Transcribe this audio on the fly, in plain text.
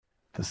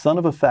The son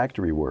of a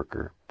factory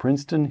worker,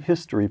 Princeton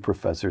history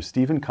professor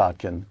Stephen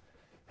Kotkin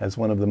has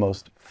one of the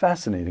most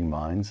fascinating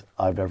minds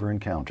I've ever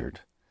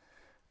encountered.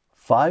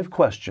 5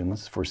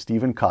 questions for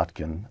Stephen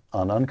Kotkin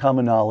on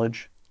Uncommon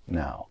Knowledge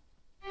now.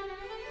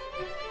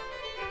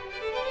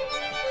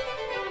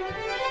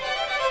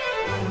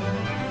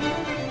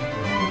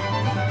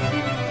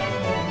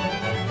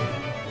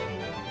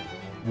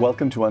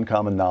 Welcome to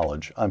Uncommon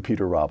Knowledge. I'm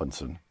Peter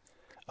Robinson.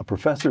 A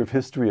professor of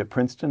history at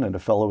Princeton and a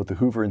fellow at the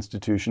Hoover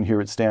Institution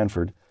here at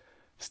Stanford,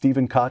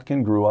 Stephen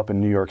Kotkin grew up in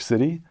New York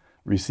City,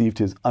 received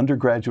his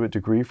undergraduate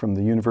degree from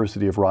the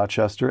University of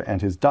Rochester and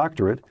his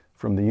doctorate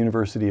from the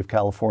University of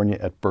California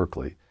at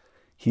Berkeley.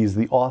 He's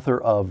the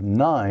author of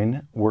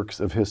 9 works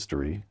of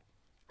history,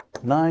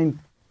 9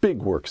 big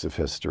works of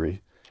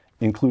history,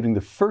 including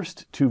the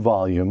first 2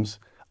 volumes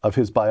of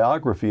his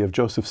biography of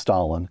Joseph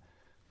Stalin,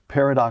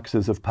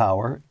 Paradoxes of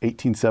Power,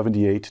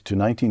 1878 to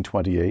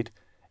 1928,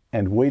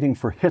 and Waiting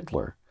for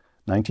Hitler,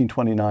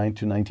 1929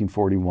 to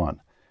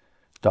 1941.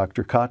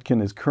 Dr.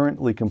 Kotkin is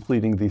currently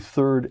completing the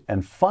 3rd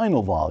and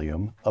final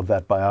volume of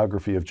that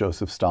biography of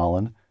Joseph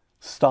Stalin,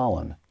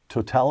 Stalin,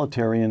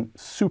 Totalitarian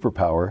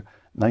Superpower,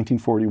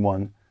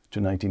 1941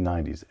 to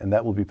 1990s. And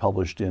that will be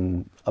published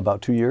in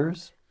about 2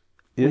 years?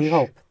 We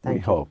hope.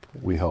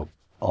 We hope.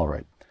 All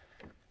right.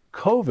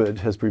 COVID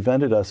has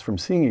prevented us from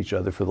seeing each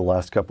other for the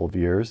last couple of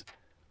years,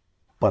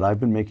 but I've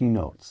been making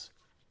notes.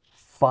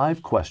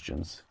 5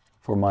 questions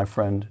for my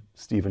friend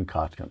Stephen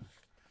Kotkin.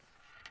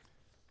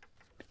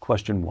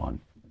 Question 1,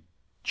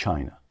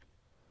 China.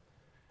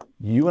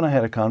 You and I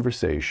had a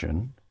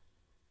conversation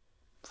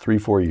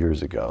 3-4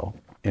 years ago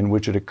in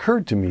which it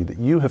occurred to me that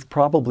you have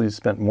probably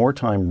spent more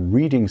time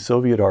reading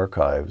Soviet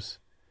archives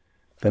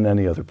than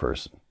any other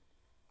person.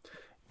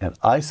 And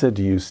I said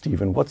to you,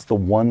 Stephen, what's the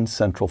one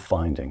central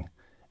finding?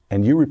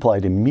 And you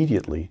replied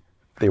immediately,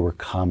 they were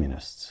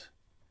communists.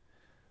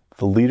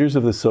 The leaders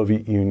of the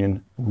Soviet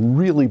Union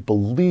really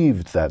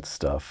believed that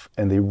stuff,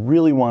 and they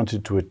really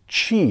wanted to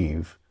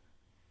achieve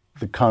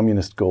the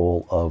communist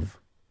goal of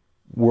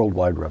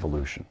worldwide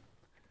revolution.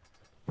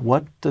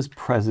 What does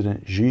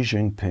President Xi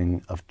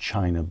Jinping of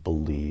China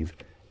believe,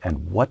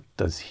 and what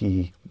does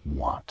he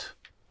want?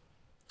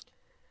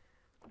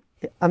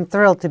 I'm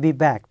thrilled to be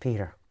back,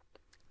 Peter.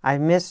 I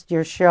missed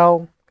your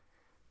show,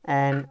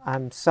 and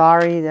I'm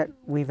sorry that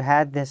we've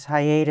had this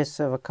hiatus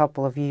of a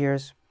couple of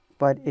years,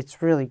 but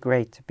it's really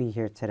great to be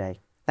here today.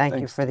 Thanks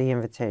you for the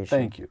invitation.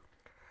 Thank you.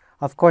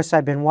 Of course,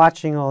 I've been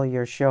watching all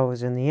your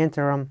shows in the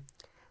interim,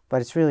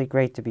 but it's really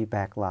great to be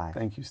back live.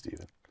 Thank you,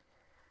 Stephen.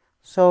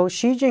 So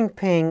Xi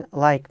Jinping,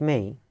 like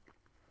me,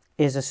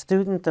 is a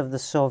student of the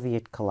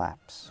Soviet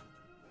collapse.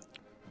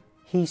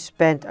 He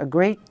spent a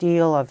great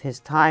deal of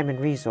his time and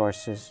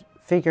resources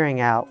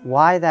figuring out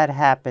why that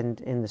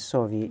happened in the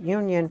Soviet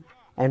Union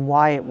and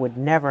why it would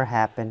never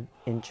happen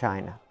in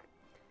China.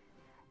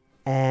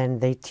 And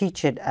they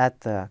teach it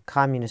at the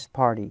Communist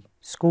Party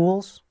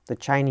schools, the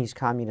Chinese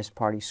Communist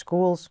Party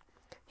schools.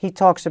 He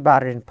talks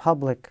about it in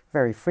public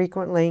very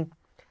frequently,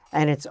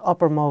 and it's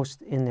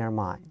uppermost in their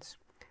minds.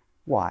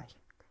 Why?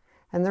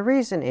 And the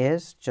reason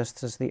is,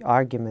 just as the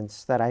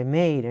arguments that I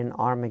made in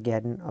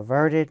Armageddon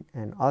Averted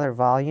and other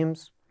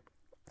volumes,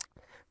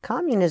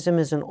 communism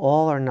is an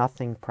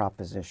all-or-nothing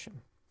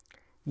proposition.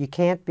 You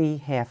can't be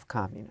half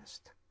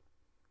communist.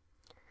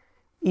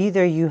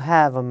 Either you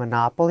have a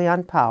monopoly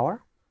on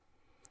power,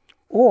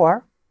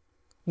 or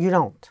you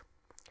don't.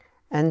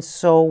 And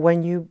so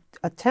when you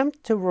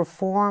attempt to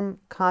reform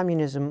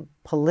communism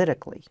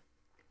politically,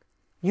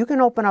 you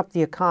can open up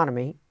the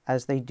economy,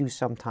 as they do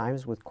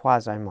sometimes with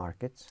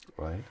quasi-markets.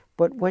 Right.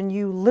 But when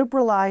you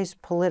liberalize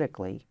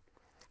politically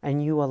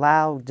and you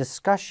allow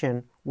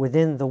discussion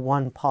within the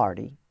one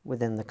party,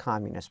 within the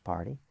Communist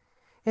Party,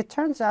 it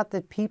turns out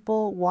that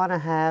people want to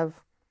have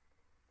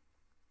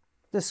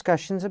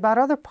discussions about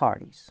other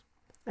parties.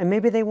 And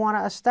maybe they want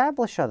to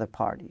establish other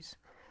parties.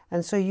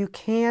 And so you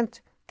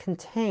can't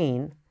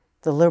contain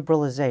the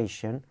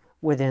liberalization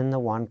within the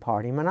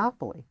one-party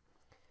monopoly.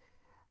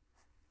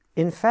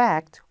 In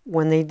fact,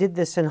 when they did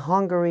this in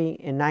Hungary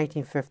in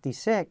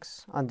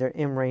 1956 under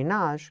Imre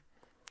Nagy,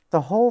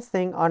 the whole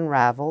thing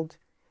unraveled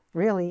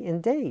really in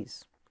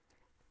days.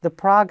 The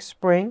Prague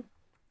Spring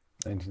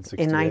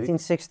 1968. in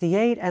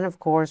 1968, and of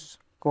course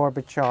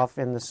Gorbachev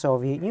in the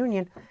Soviet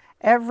Union,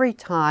 every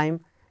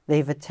time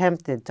they've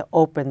attempted to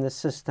open the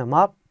system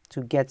up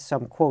to get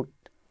some, quote,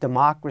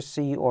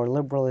 democracy or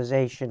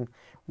liberalization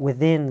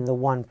within the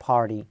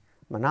one-party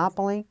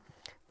monopoly,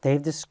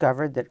 they've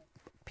discovered that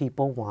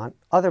people want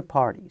other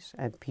parties,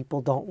 and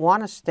people don't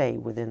want to stay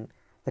within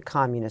the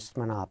communist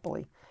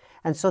monopoly.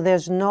 And so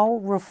there's no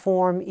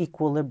reform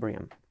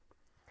equilibrium.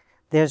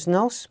 There's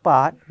no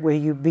spot where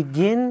you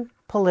begin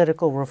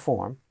political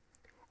reform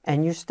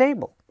and you're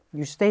stable.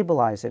 You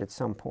stabilize it at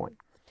some point.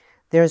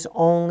 There's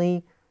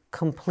only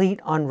complete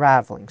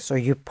unraveling. So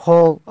you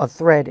pull a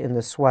thread in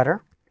the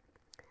sweater,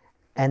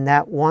 and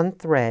that one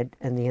thread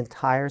and the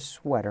entire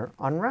sweater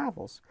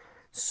unravels.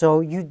 So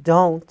you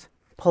don't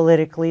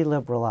politically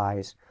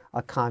liberalize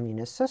a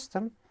communist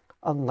system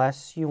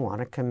unless you want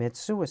to commit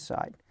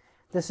suicide.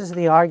 This is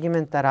the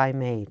argument that I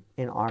made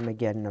in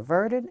Armageddon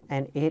Averted,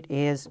 and it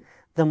is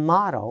the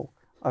motto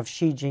of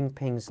Xi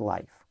Jinping's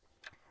life.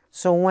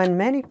 So when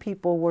many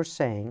people were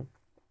saying,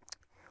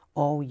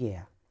 oh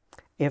yeah,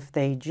 if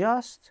they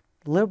just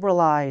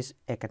liberalize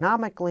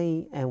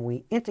economically and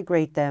we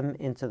integrate them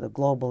into the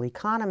global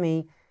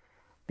economy,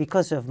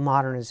 because of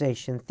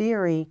modernization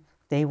theory,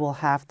 they will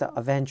have to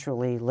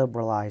eventually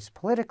liberalize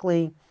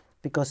politically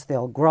because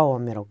they'll grow a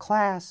middle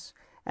class,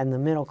 and the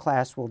middle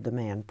class will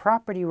demand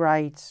property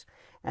rights,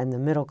 and the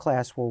middle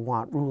class will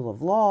want rule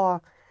of law,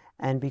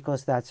 and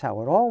because that's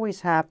how it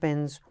always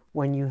happens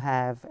when you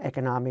have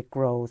economic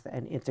growth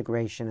and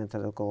integration into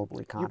the global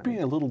economy. You're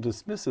being a little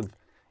dismissive.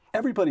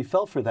 Everybody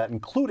fell for that,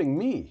 including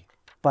me.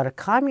 But a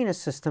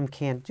communist system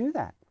can't do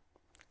that.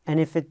 And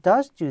if it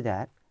does do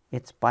that,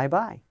 it's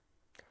bye-bye.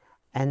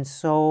 And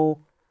so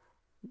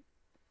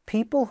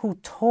people who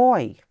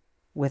toy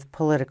with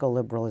political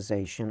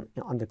liberalization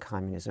under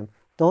communism,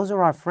 those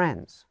are our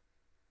friends.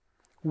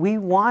 We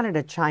wanted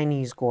a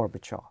Chinese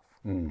Gorbachev.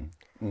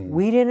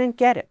 We didn't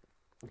get it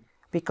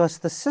because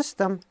the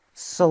system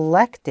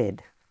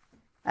selected,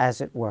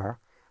 as it were,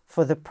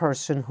 for the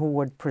person who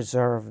would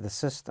preserve the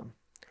system,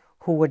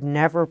 who would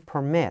never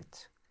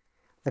permit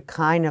the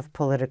kind of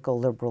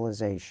political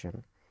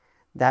liberalization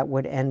that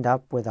would end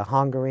up with a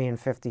Hungary in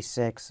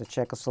 56, a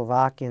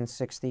Czechoslovakia in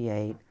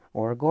 68,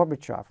 or a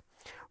Gorbachev.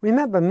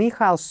 Remember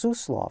Mikhail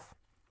Suslov,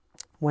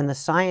 when the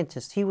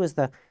scientist, he was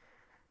the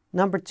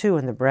number 2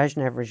 in the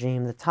Brezhnev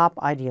regime, the top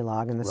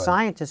ideologue, and the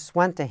scientists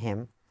went to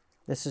him,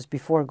 this is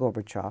before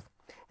Gorbachev,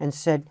 and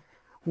said,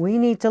 we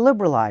need to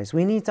liberalize,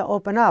 we need to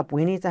open up,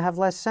 we need to have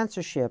less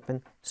censorship.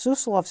 And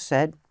Suslov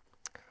said,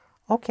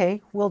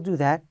 okay, we'll do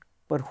that,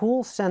 but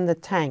who'll send the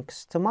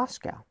tanks to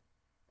Moscow?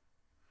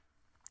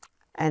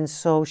 And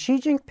so Xi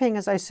Jinping,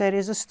 as I said,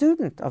 is a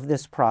student of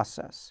this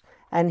process,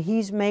 and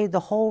he's made the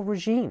whole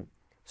regime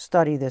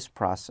study this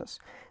process.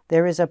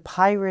 There is a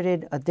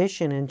pirated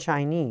edition in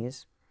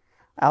Chinese,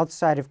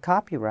 outside of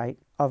copyright,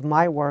 of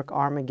my work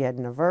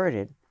Armageddon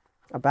Averted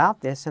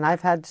about this, and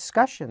I've had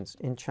discussions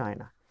in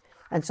China.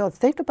 And so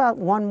think about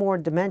one more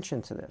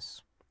dimension to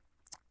this.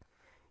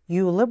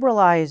 You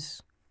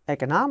liberalize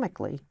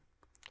economically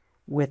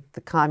with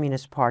the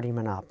Communist Party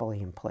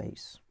monopoly in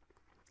place,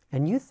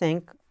 and you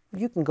think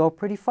you can go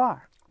pretty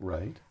far.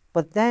 Right.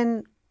 But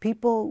then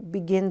people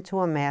begin to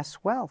amass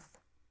wealth.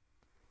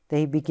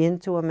 They begin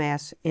to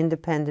amass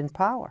independent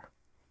power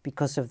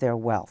because of their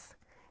wealth.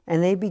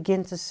 And they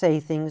begin to say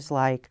things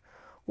like,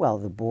 well,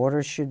 the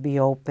borders should be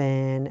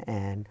open,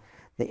 and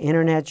the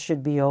internet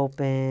should be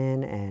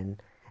open,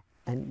 and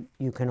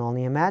you can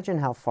only imagine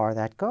how far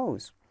that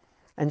goes.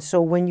 And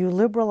so when you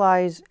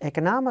liberalize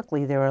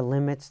economically, there are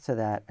limits to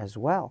that as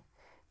well,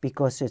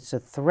 because it's a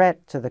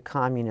threat to the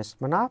communist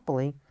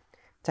monopoly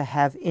to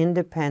have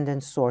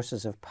independent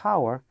sources of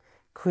power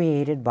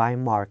created by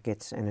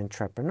markets and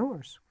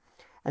entrepreneurs.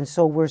 And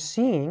so we're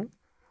seeing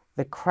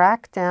the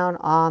crackdown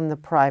on the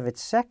private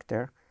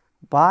sector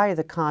by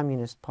the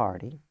Communist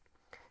Party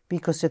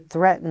because it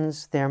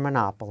threatens their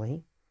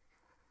monopoly.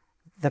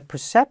 The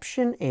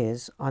perception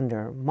is,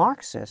 under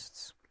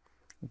Marxists,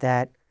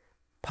 that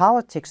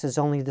politics is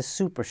only the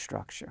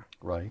superstructure.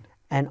 Right.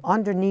 And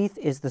underneath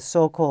is the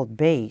so-called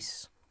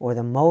base, or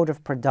the mode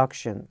of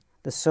production,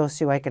 the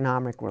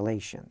socioeconomic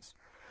relations.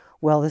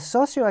 Well, the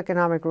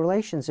socioeconomic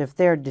relations, if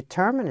they're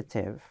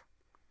determinative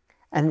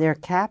and they're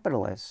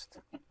capitalist,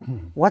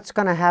 what's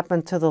going to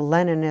happen to the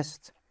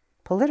Leninist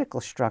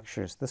political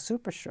structures, the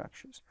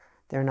superstructures?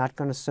 They're not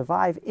going to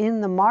survive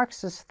in the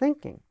Marxist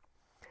thinking.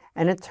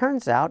 And it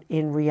turns out,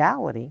 in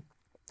reality,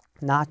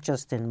 not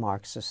just in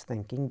Marxist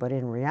thinking, but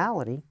in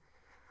reality,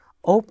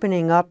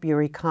 opening up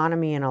your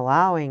economy and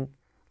allowing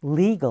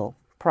legal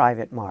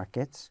private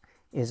markets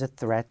is a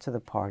threat to the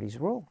party's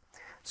rule.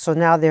 So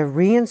now they're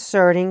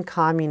reinserting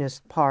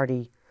Communist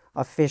Party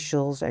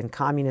officials and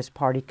Communist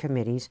Party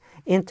committees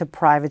into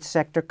private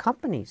sector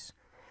companies.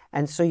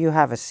 And so you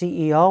have a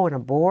CEO and a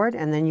board,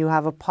 and then you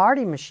have a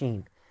party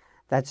machine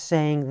that's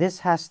saying this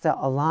has to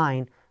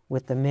align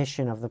with the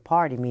mission of the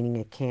party, meaning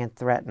it can't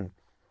threaten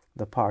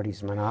the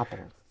party's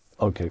monopoly.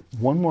 Okay,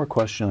 one more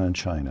question on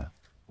China.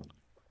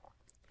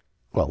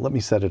 Well, let me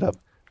set it up.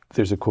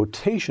 There's a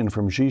quotation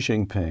from Xi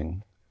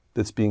Jinping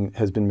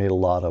has been made a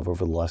lot of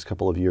over the last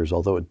couple of years,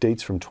 although it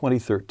dates from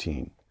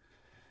 2013.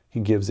 He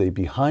gives a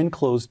behind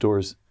closed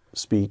doors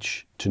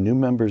speech to new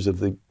members of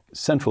the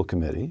Central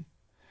Committee.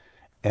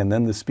 And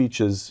then the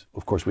speech is,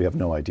 of course, we have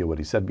no idea what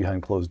he said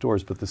behind closed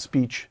doors, but the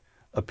speech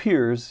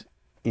appears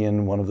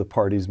in one of the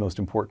party's most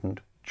important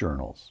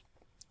journals.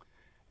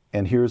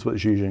 And here's what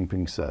Xi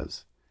Jinping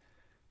says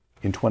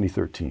in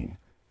 2013.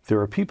 There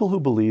are people who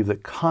believe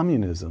that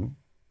communism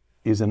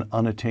is an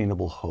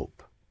unattainable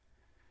hope.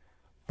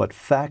 But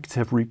facts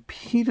have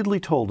repeatedly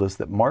told us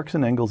that Marx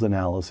and Engels'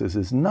 analysis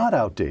is not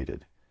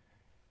outdated.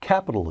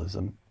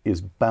 Capitalism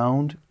is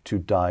bound to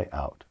die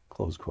out,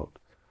 close quote.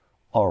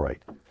 All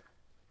right.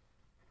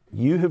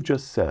 You have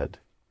just said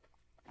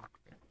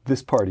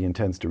this party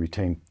intends to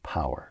retain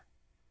power.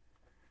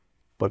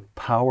 But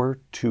power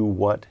to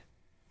what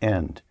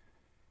end?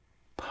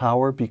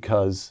 power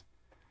because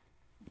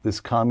this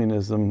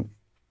communist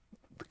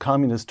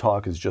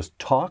talk is just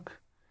talk.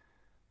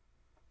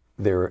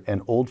 They're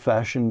an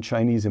old-fashioned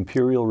Chinese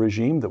imperial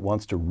regime that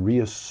wants to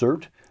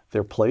reassert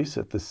their place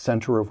at the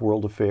center of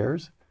world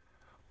affairs,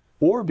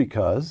 or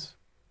because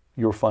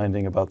you're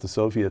finding about the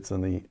Soviets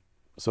and the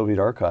Soviet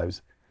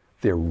archives,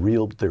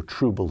 they're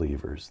true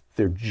believers.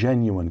 They're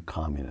genuine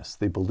communists.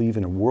 They believe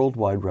in a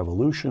worldwide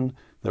revolution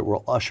that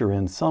will usher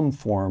in some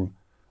form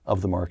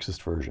of the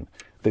Marxist version.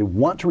 They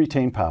want to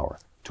retain power.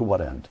 To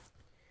what end?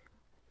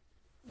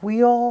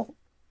 We all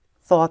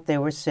thought they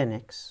were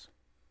cynics,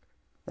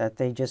 that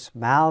they just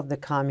mouthed the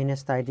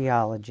communist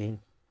ideology.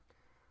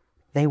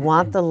 They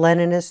want the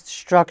Leninist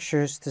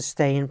structures to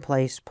stay in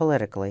place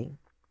politically,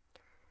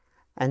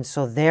 and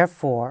so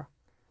therefore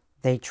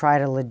they try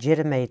to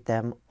legitimate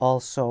them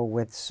also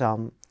with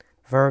some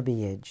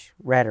verbiage,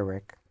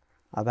 rhetoric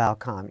about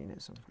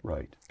communism.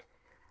 Right.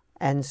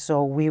 And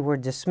so we were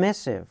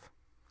dismissive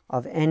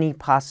of any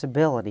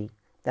possibility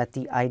that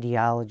the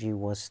ideology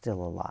was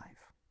still alive.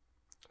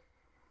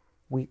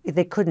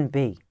 They couldn't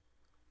be.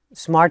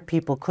 Smart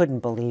people couldn't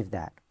believe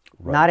that.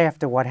 Right. Not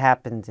after what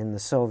happened in the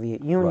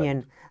Soviet Union,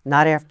 right.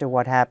 Not after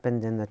what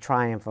happened in the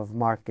triumph of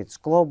markets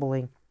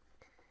globally.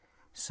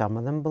 Some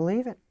of them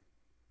believe it.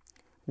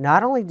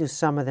 Not only do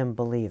some of them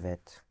believe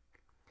it,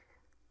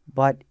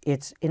 but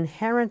it's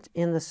inherent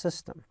in the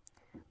system.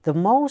 The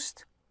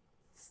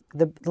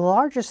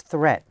largest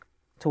threat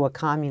to a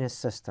communist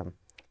system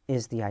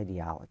is the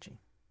ideology.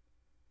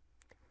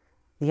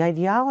 The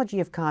ideology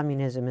of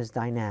communism is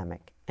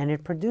dynamic, and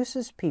it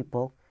produces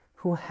people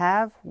who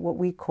have what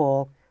we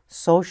call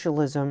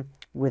socialism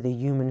with a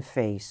human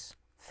face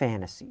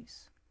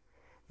fantasies.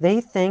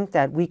 They think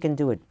that we can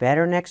do it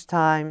better next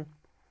time,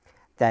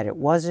 that it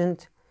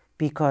wasn't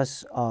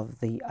because of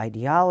the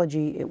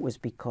ideology, it was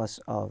because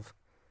of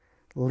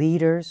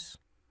leaders,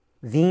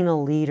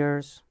 venal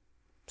leaders.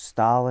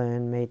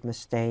 Stalin made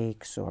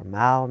mistakes or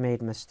Mao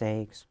made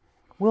mistakes.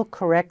 We'll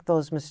correct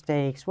those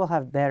mistakes, we'll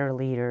have better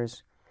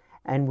leaders,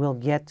 and we'll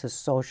get to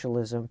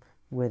socialism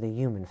with a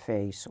human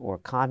face or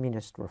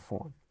communist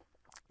reform.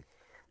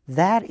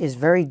 That is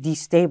very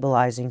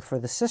destabilizing for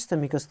the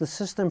system because the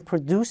system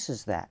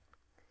produces that.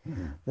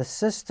 Mm-hmm. The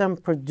system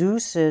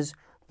produces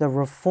the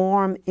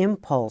reform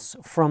impulse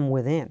from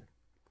within.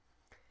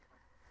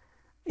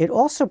 It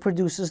also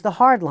produces the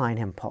hardline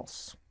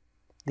impulse,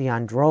 the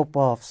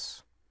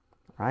Andropovs,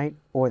 right,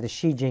 or the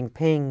Xi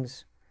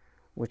Jinpings,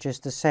 which is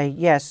to say,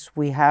 yes,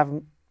 we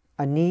have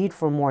a need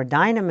for more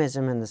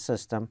dynamism in the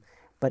system,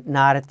 but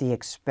not at the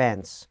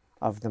expense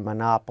of the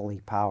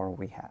monopoly power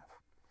we have.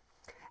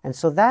 And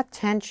so that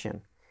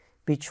tension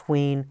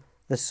between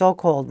the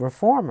so-called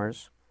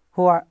reformers,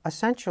 who are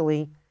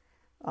essentially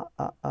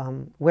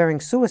wearing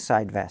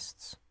suicide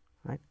vests,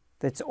 right?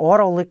 It's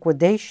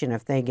auto-liquidation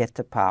if they get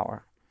to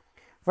power,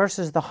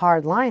 versus the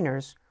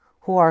hardliners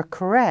who are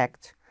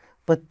correct,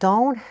 but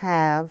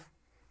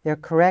they're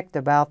correct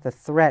about the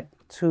threat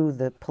to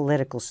the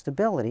political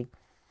stability,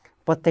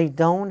 but they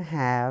don't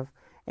have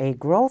a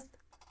growth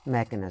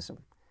mechanism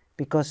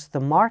because the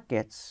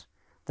markets,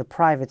 the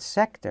private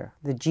sector,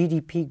 the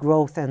GDP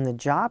growth and the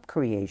job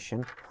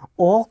creation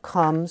all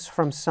comes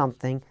from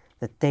something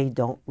that they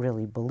don't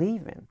really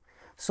believe in.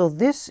 So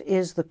this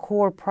is the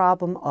core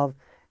problem of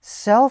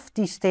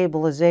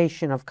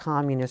self-destabilization of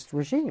communist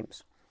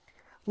regimes.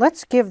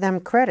 Let's give them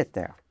credit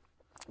there.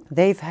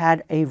 They've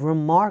had a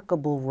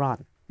remarkable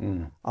run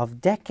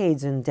of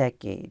decades and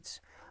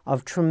decades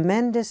of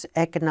tremendous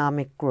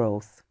economic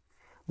growth,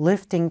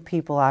 lifting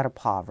people out of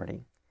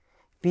poverty,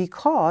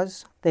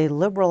 because they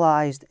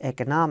liberalized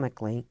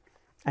economically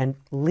and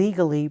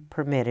legally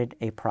permitted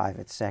a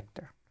private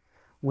sector,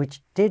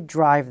 which did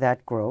drive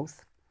that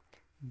growth,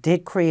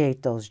 did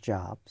create those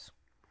jobs,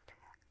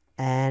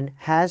 and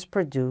has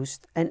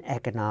produced an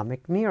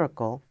economic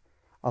miracle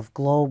of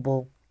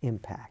global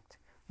impact.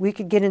 We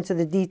could get into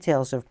the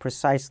details of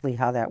precisely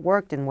how that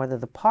worked and whether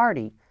the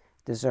party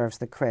deserves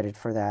the credit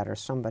for that or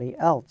somebody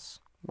else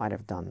might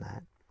have done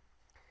that.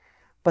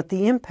 But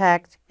the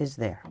impact is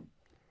there.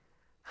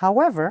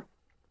 However,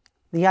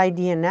 the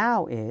idea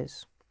now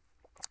is,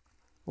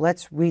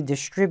 let's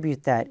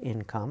redistribute that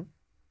income.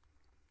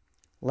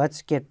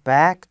 Let's get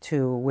back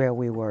to where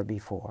we were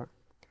before.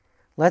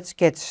 Let's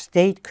get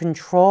state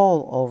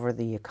control over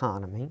the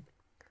economy,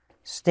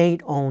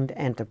 state-owned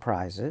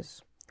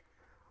enterprises,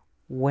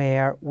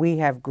 where we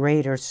have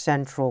greater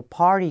central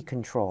party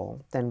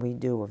control than we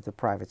do of the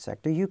private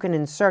sector. You can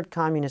insert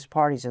communist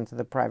parties into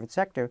the private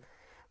sector,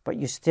 but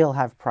you still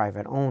have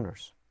private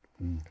owners.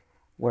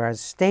 Whereas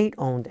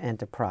state-owned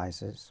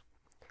enterprises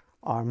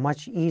are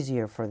much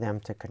easier for them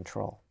to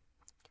control.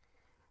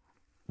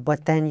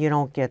 But then you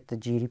don't get the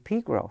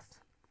GDP growth.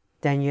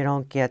 Then you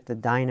don't get the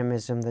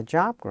dynamism, the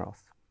job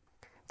growth.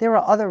 There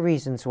are other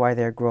reasons why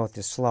their growth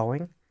is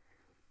slowing.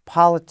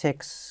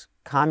 Politics,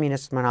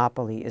 communist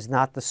monopoly is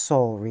not the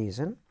sole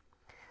reason,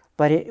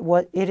 but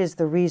it is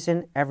the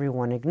reason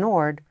everyone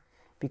ignored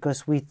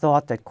because we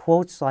thought that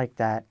quotes like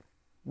that,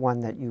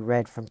 one that you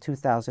read from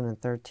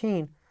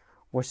 2013,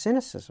 were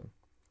cynicism.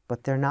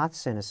 but they're not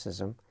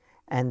cynicism,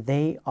 and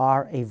they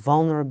are a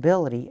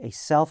vulnerability, a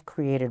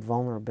self-created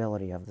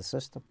vulnerability of the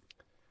system.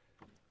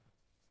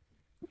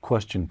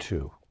 Question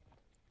 2.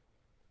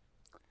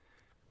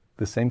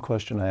 The same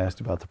question I asked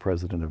about the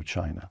president of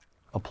China,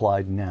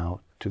 applied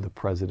now to the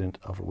president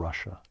of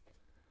Russia.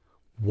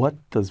 What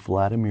does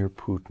Vladimir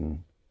Putin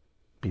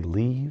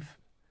believe,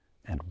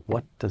 and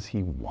what does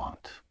he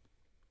want?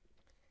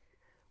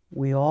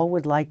 We all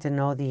would like to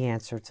know the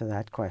answer to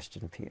that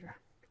question, Peter.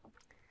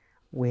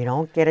 We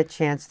don't get a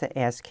chance to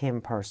ask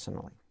him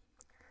personally.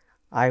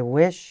 I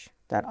wish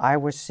that I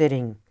were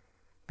sitting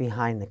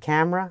behind the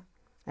camera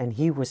and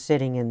he was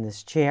sitting in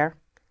this chair,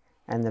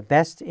 and the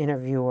best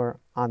interviewer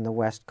on the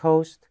West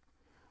Coast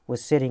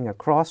was sitting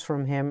across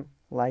from him,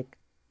 like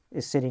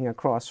is sitting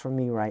across from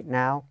me right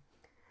now,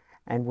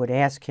 and would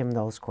ask him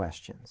those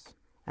questions.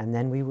 And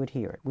then we would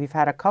hear it. We've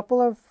had a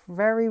couple of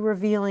very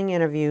revealing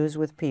interviews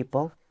with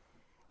people,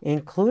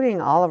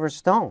 including Oliver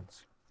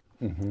Stone's,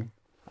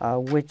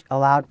 which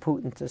allowed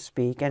Putin to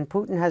speak. And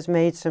Putin has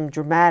made some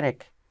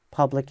dramatic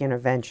public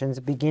interventions,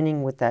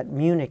 beginning with that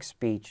Munich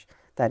speech,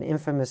 that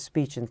infamous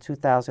speech in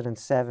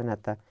 2007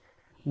 at the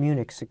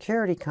Munich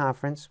Security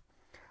Conference.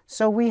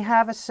 So we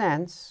have a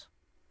sense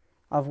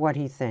of what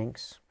he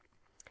thinks.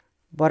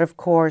 But of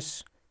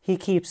course, he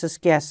keeps us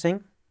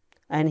guessing,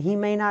 and he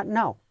may not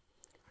know.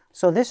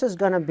 So this is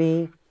going to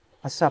be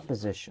a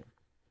supposition.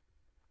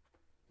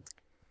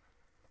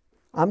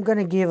 I'm going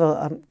to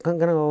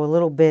go a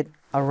little bit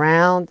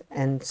around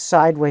and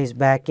sideways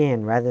back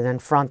in rather than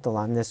frontal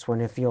on this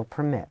one, if you'll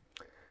permit.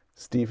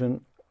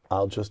 Stephen,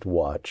 I'll just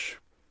watch.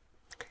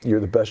 You're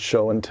the best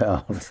show in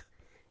town.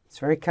 It's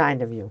very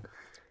kind of you.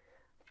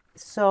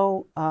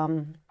 So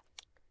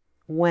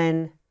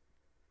when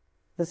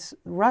the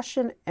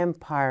Russian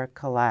Empire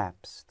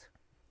collapsed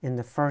in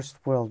the First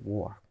World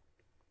War,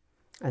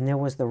 and there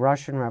was the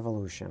Russian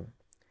Revolution,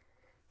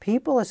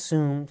 people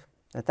assumed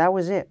that that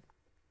was it.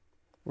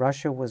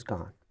 Russia was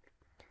gone.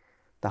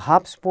 The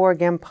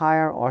Habsburg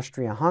Empire,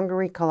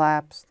 Austria-Hungary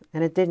collapsed,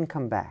 and it didn't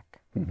come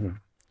back.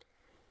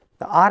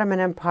 The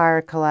Ottoman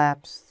Empire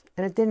collapsed,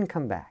 and it didn't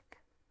come back.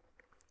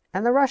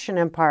 And the Russian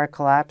Empire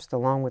collapsed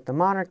along with the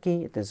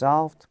monarchy. It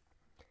dissolved.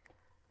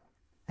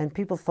 And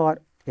people thought,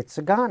 it's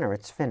a goner,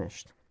 it's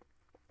finished.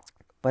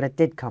 But it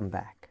did come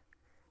back.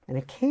 And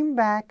it came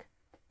back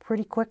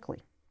pretty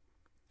quickly.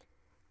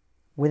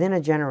 Within a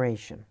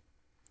generation.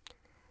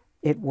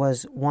 It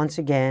was once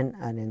again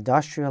an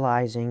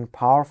industrializing,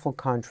 powerful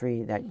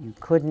country that you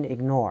couldn't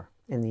ignore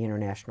in the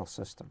international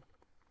system.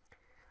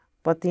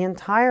 But the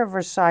entire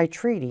Versailles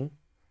Treaty,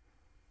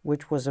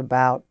 which was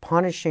about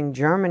punishing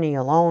Germany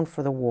alone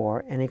for the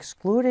war and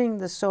excluding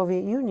the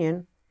Soviet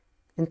Union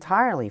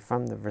entirely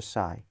from the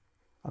Versailles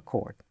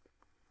Accord.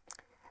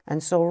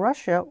 And so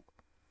Russia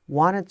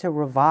wanted to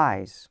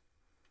revise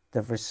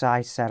the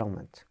Versailles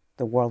settlement,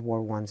 the World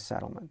War I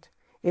settlement.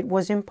 It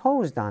was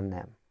imposed on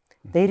them.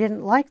 They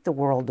didn't like the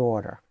world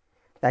order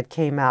that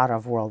came out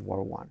of World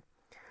War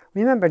I.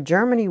 Remember,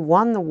 Germany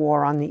won the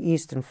war on the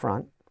Eastern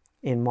Front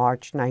in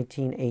March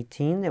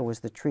 1918. There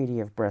was the Treaty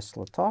of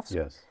Brest-Litovsk.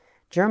 Yes.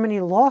 Germany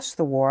lost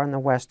the war on the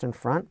Western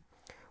Front,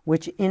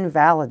 which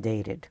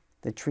invalidated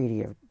the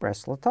Treaty of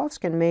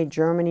Brest-Litovsk and made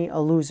Germany a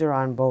loser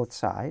on both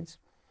sides.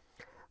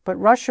 But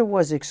Russia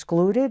was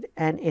excluded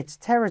and its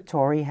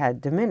territory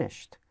had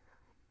diminished.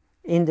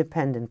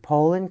 Independent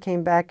Poland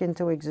came back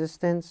into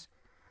existence.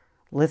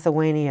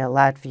 Lithuania,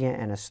 Latvia,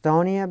 and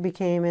Estonia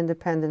became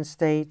independent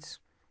states.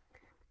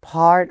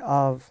 Part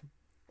of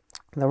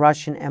the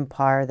Russian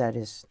Empire, that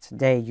is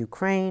today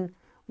Ukraine,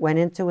 went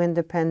into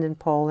independent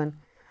Poland.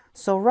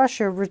 So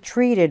Russia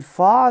retreated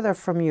farther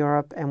from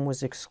Europe and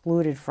was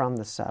excluded from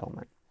the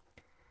settlement.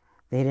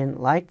 They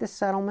didn't like the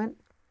settlement.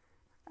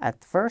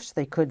 At first,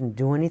 they couldn't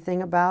do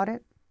anything about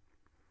it.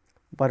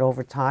 But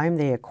over time,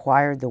 they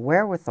acquired the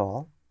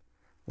wherewithal.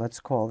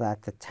 Let's call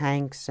that the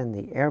tanks and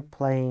the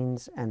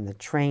airplanes and the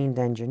trained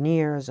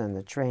engineers and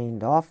the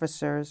trained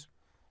officers.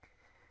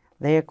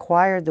 They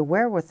acquired the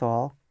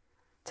wherewithal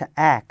to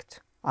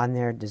act on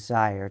their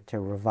desire to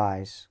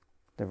revise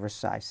the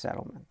Versailles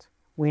settlement.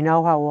 We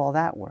know how all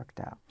that worked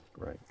out.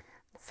 Right.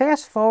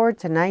 Fast forward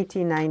to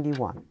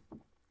 1991.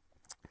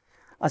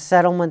 A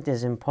settlement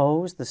is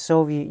imposed. The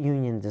Soviet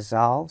Union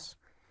dissolves.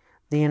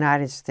 The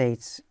United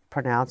States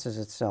pronounces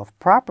itself,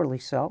 properly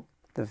so,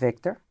 the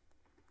victor.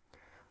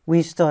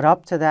 We stood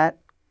up to that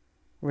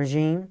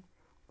regime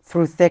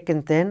through thick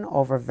and thin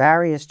over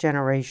various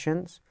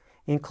generations,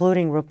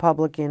 including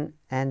Republican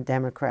and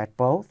Democrat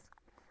both.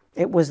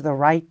 It was the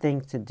right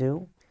thing to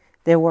do.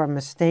 There were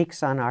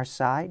mistakes on our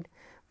side,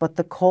 but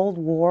the Cold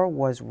War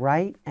was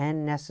right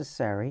and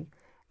necessary,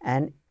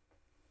 and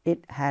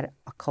it had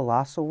a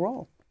colossal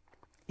role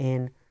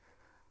in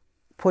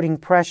putting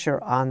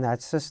pressure on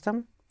that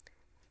system,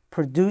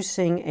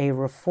 producing a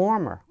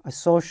reformer, a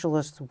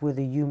socialist with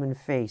a human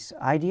face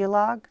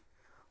ideologue,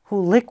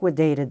 who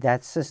liquidated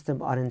that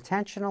system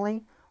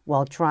unintentionally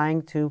while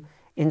trying to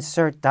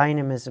insert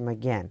dynamism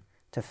again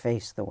to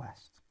face the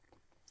West.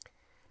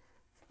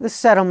 The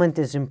settlement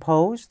is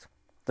imposed.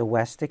 The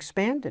West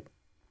expanded.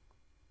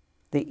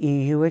 the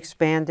EU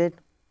expanded,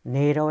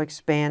 NATO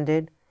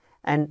expanded,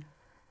 and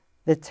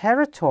the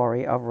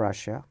territory of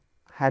Russia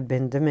had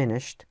been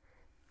diminished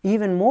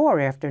even more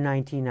after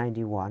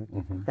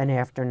 1991 than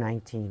after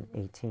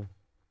 1918.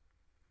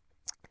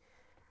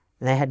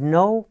 They had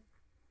no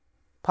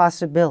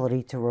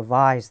possibility to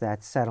revise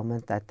that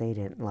settlement that they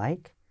didn't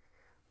like.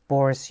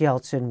 Boris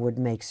Yeltsin would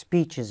make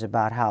speeches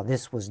about how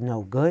this was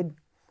no good,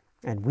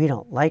 and we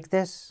don't like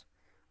this,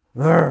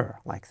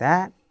 like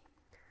that,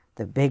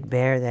 the big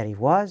bear that he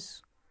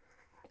was.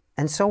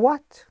 And so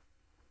what?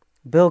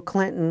 Bill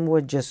Clinton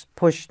would just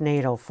push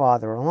NATO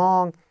farther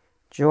along,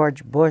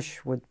 George Bush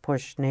would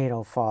push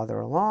NATO farther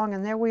along,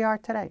 and there we are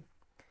today.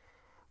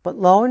 But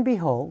lo and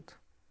behold,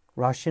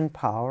 Russian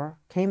power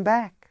came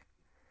back,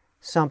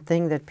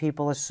 something that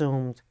people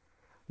assumed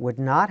would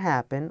not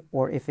happen,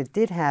 or if it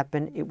did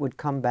happen, it would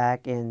come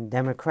back in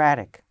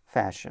democratic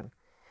fashion,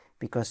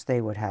 because they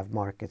would have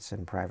markets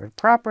and private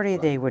property,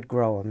 they would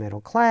grow a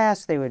middle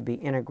class, they would be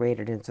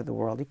integrated into the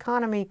world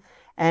economy,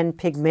 and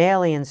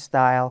Pygmalion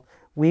style,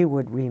 we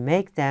would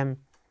remake them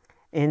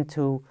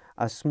into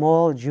a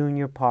small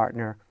junior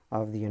partner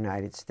of the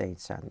United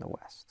States and the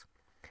West.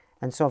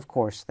 And so, of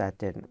course, that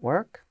didn't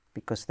work,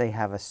 because they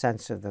have a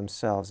sense of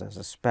themselves as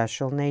a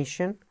special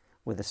nation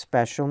with a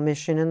special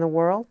mission in the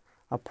world,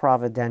 a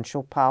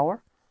providential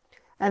power,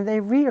 and they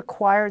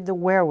reacquired the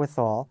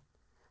wherewithal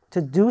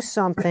to do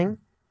something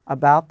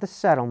about the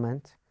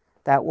settlement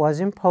that was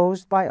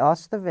imposed by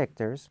us, the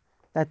victors,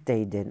 that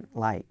they didn't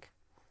like.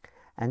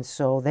 And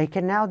so they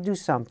can now do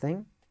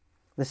something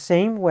the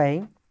same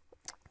way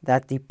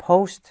that the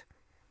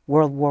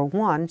post-World War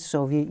I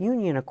Soviet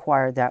Union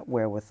acquired that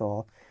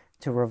wherewithal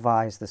to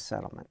revise the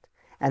settlement.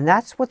 And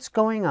that's what's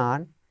going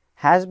on,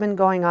 has been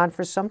going on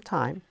for some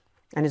time,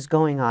 and is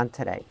going on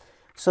today.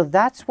 So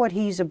that's what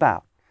he's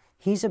about.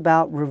 He's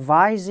about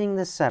revising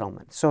the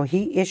settlement. So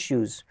he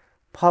issues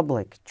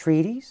public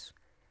treaties.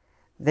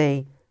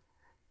 They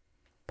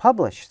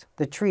published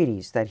the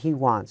treaties that he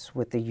wants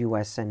with the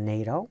U.S. and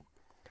NATO,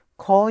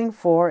 calling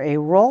for a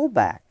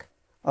rollback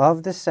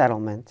of the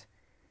settlement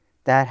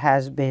that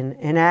has been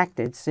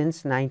enacted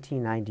since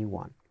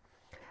 1991.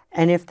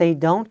 And if they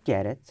don't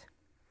get it,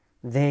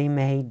 they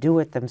may do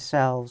it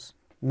themselves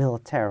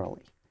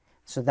militarily.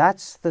 So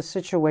that's the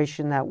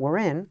situation that we're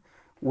in,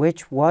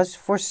 which was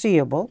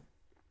foreseeable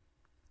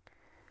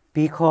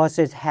because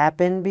it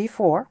happened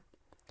before.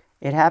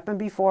 It happened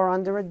before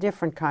under a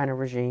different kind of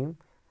regime.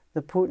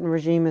 The Putin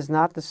regime is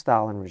not the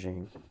Stalin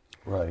regime.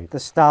 Right. The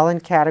Stalin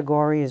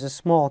category is a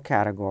small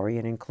category.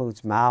 It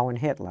includes Mao and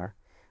Hitler.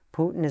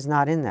 Putin is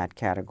not in that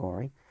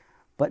category.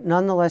 But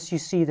nonetheless, you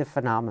see the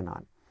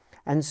phenomenon.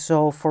 And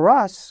so for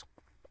us,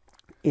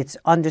 it's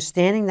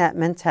understanding that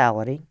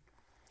mentality,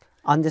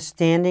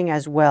 understanding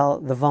as well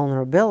the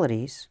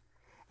vulnerabilities,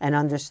 and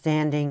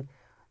understanding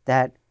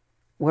that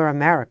we're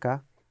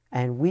America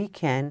and we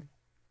can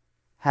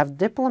have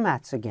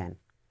diplomats again.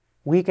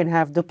 We can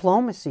have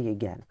diplomacy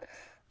again.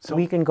 So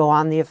we can go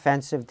on the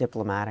offensive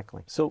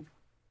diplomatically. So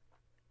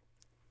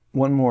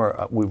one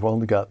more. We've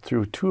only got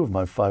through 2 of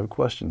my 5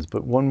 questions,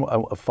 but one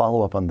more, a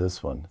follow-up on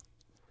this one.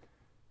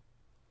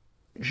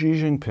 Xi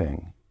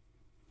Jinping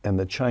and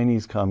the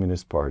Chinese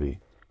Communist Party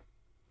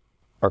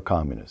are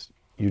communist.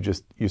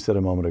 You said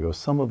a moment ago,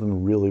 some of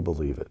them really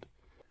believe it.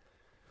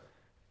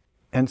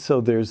 And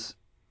so there's,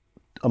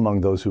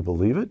 among those who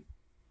believe it,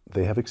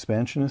 they have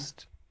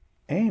expansionist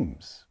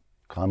aims.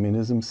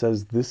 Communism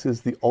says this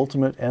is the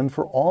ultimate end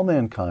for all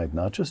mankind,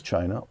 not just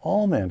China,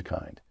 all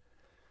mankind.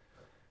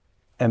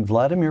 And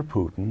Vladimir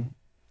Putin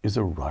is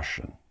a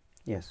Russian.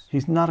 Yes.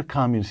 He's not a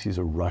communist, he's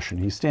a Russian.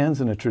 He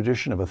stands in a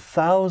tradition of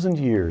 1,000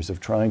 years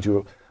of trying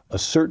to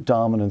assert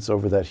dominance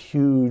over that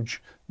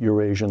huge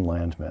Eurasian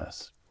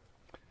landmass.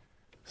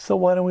 So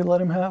why don't we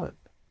let him have it?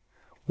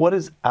 What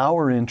is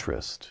our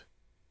interest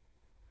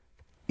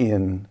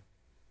in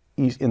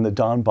the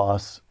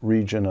Donbass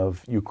region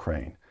of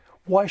Ukraine?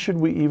 Why should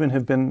we even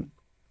have been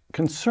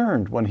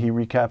concerned when he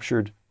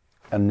recaptured,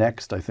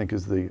 annexed, I think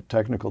is the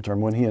technical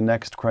term, when he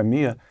annexed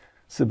Crimea?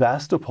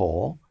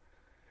 Sebastopol,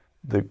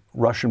 the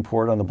Russian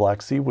port on the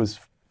Black Sea,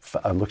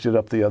 I looked it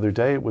up the other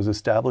day, it was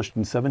established in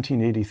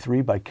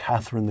 1783 by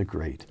Catherine the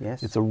Great.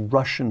 Yes. It's a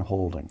Russian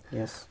holding.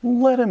 Yes.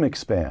 Let him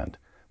expand,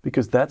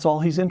 because that's all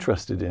he's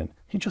interested in.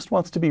 He just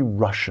wants to be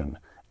Russian,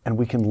 and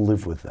we can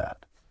live with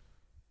that.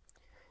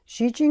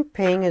 Xi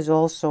Jinping is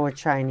also a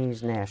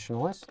Chinese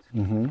nationalist.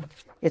 Mm-hmm.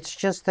 It's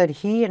just that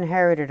he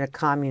inherited a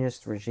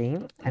communist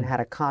regime and had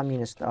a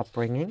communist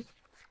upbringing.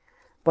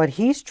 But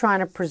he's trying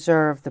to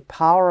preserve the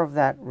power of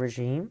that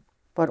regime,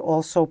 but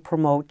also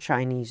promote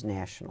Chinese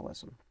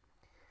nationalism.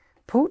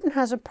 Putin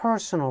has a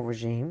personal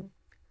regime.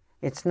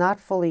 It's not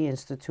fully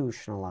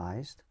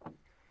institutionalized.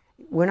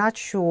 We're not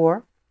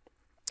sure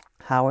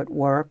how it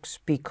works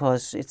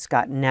because it's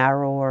got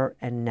narrower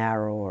and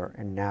narrower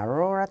and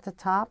narrower at the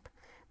top.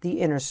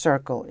 The inner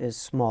circle is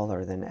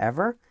smaller than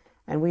ever,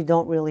 and we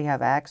don't really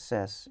have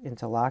access,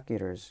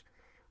 interlocutors,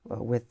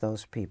 with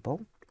those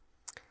people,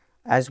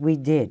 as we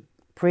did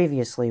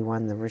previously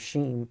when the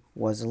regime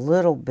was a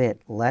little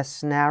bit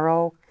less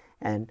narrow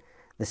and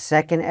The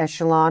second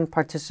echelon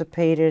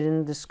participated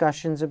in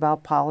discussions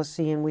about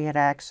policy and we had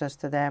access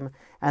to them,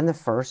 and the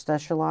first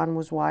echelon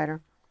was wider.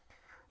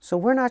 So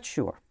we're not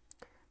sure.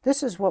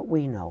 This is what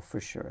we know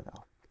for sure,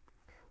 though.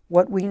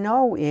 What we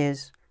know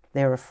is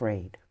they're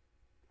afraid.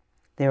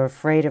 They're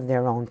afraid of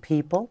their own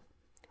people,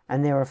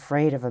 and they're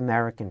afraid of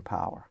American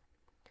power.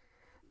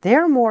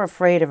 They're more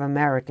afraid of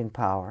American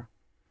power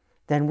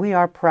than we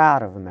are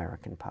proud of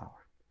American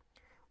power.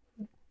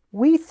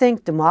 We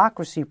think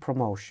democracy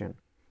promotion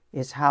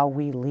is how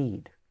we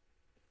lead.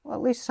 Well,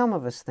 at least some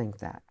of us think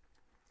that.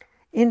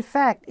 In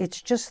fact,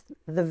 it's just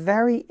the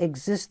very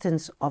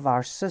existence of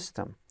our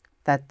system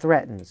that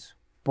threatens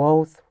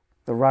both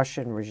the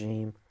Russian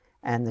regime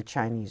and the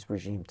Chinese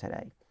regime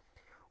today.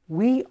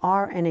 We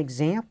are an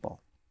example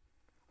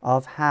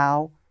of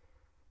how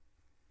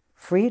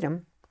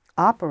freedom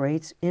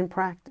operates in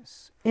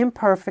practice,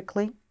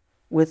 imperfectly,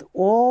 with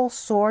all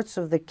sorts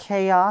of the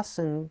chaos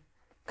and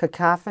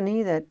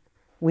cacophony that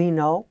we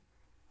know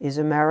is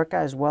America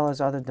as well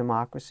as other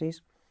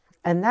democracies.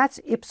 And that's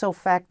ipso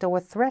facto a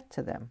threat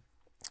to them.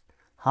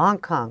 Hong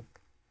Kong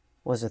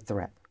was a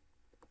threat.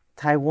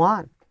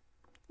 Taiwan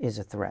is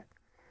a threat.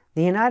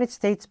 The United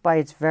States, by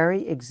its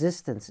very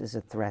existence, is a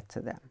threat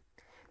to them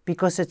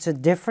because it's a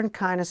different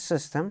kind of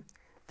system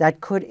that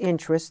could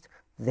interest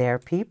their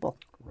people.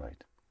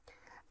 Right.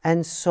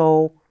 And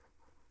so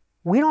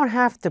we don't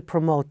have to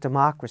promote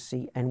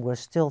democracy, and we're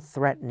still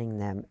threatening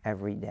them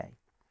every day.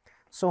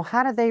 So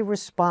how do they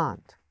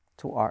respond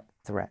to our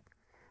threat?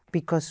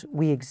 Because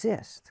we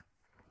exist.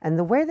 And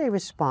the way they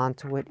respond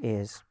to it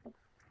is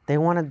they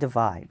want to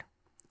divide.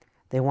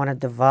 They want to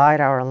divide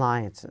our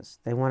alliances.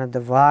 They want to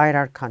divide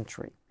our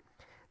country.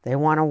 They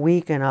want to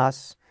weaken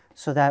us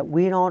so that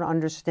we don't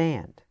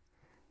understand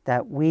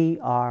that we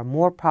are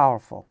more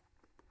powerful,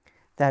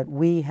 that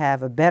we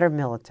have a better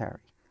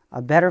military,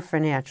 a better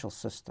financial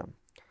system,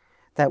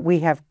 that we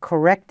have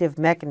corrective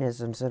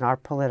mechanisms in our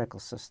political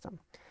system,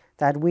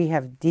 that we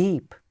have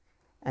deep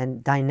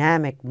and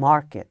dynamic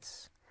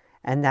markets,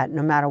 and that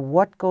no matter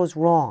what goes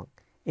wrong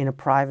in a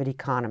private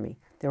economy,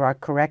 there are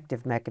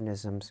corrective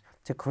mechanisms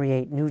to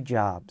create new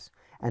jobs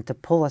and to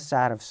pull us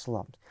out of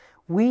slums.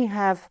 We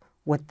have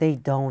what they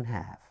don't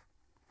have.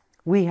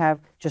 We have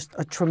just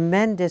a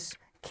tremendous,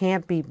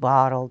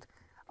 can't-be-bottled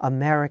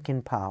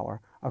American power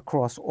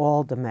across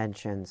all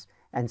dimensions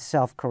and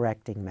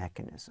self-correcting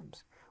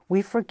mechanisms.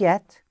 We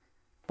forget,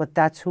 but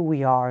that's who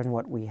we are and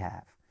what we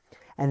have.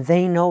 And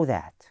they know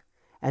that.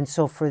 And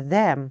so for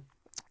them,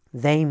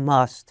 they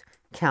must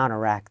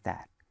counteract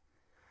that.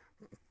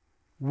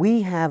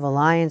 We have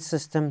alliance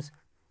systems,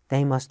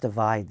 they must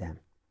divide them.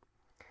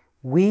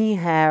 We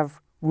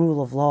have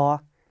rule of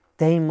law,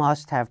 they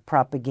must have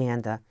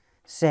propaganda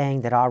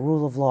saying that our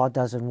rule of law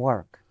doesn't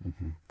work,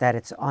 that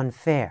it's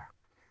unfair,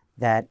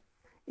 that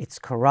it's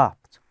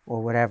corrupt,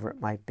 or whatever it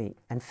might be,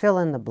 and fill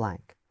in the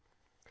blank.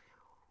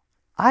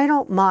 I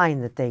don't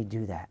mind that they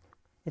do that.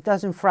 It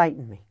doesn't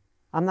frighten me.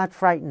 I'm not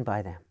frightened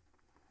by them.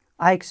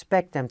 I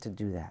expect them to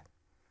do that.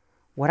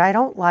 What I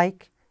don't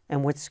like,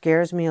 and what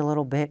scares me a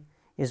little bit,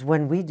 is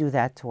when we do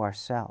that to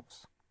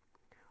ourselves.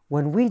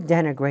 When we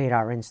denigrate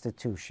our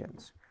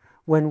institutions,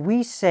 when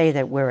we say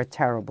that we're a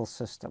terrible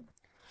system,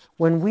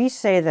 when we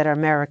say that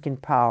American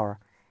power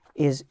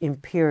is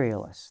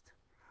imperialist,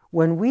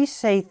 when we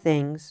say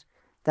things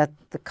that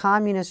the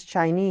communist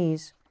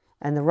Chinese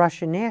and the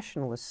Russian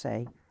nationalists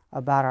say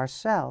about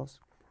ourselves,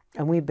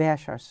 and we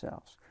bash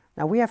ourselves.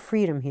 Now, we have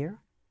freedom here,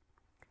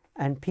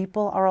 and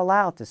people are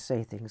allowed to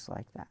say things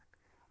like that.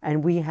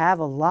 And we have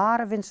a lot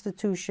of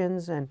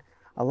institutions and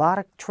a lot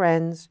of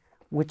trends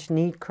which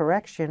need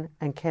correction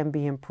and can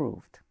be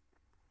improved.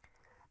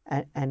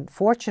 And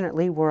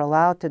fortunately, we're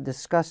allowed to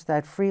discuss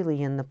that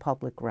freely in the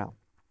public realm.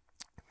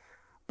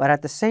 But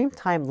at the same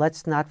time,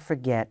 let's not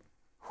forget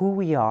who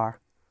we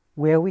are,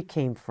 where we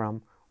came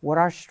from, what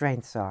our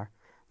strengths are.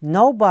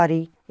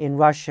 Nobody in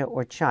Russia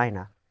or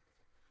China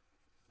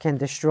can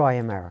destroy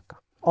America.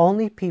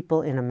 Only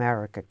people in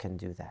America can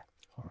do that.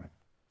 All right.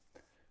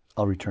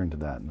 I'll return to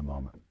that in a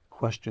moment.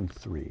 Question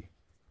 3,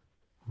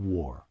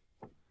 war.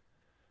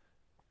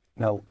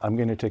 Now, I'm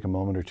going to take a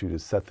moment or two to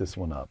set this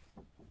one up.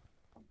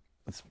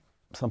 It's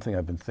something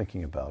I've been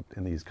thinking about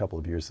in these couple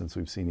of years since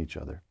we've seen each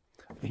other.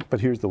 But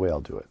here's the way I'll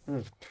do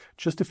it.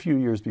 Just a few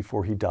years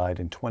before he died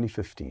in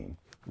 2015,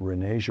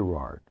 René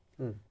Girard,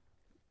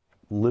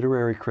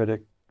 literary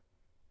critic,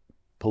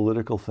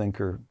 political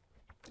thinker,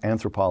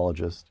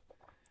 anthropologist,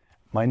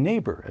 my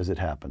neighbor, as it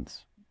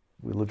happens.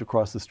 We lived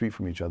across the street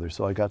from each other,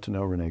 so I got to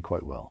know René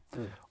quite well.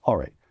 All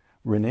right.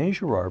 René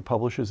Girard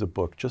publishes a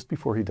book just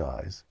before he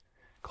dies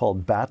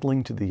called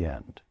Battling to the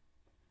End,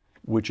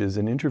 which is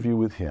an interview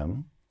with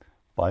him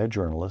by a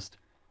journalist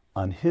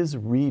on his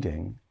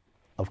reading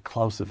of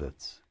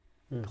Clausewitz.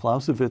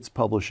 Clausewitz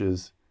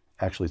publishes,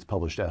 actually it's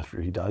published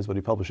after he dies, but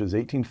he publishes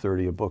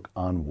 1830, a book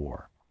on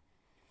war,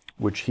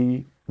 which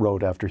he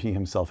wrote after he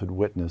himself had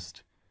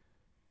witnessed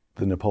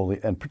the Napoleon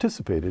and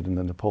participated in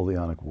the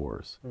Napoleonic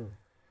Wars.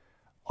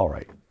 All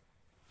right.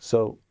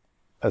 So,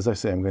 as I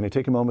say, I'm going to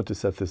take a moment to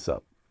set this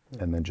up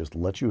and then just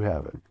let you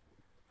have it.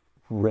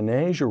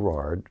 René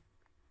Girard,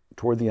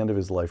 toward the end of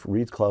his life,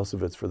 reads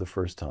Clausewitz for the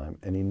first time,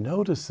 and he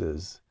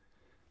notices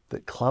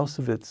that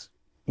Clausewitz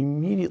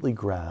immediately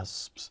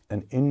grasps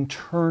an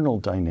internal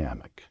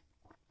dynamic.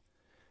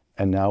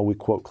 And now we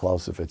quote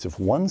Clausewitz: if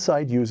one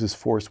side uses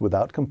force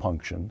without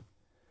compunction,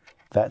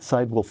 that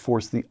side will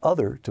force the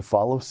other to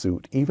follow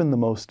suit. Even the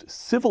most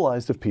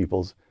civilized of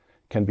peoples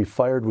can be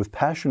fired with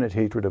passionate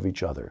hatred of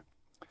each other.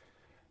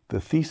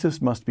 The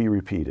thesis must be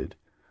repeated.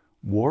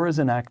 War is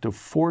an act of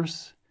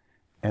force,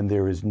 and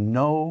there is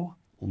no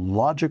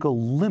logical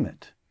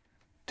limit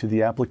to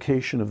the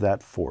application of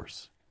that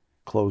force.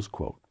 Close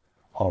quote.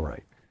 All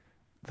right.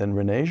 Then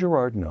René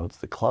Girard notes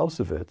that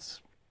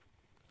Clausewitz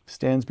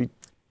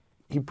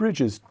he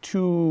bridges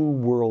two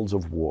worlds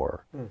of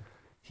war.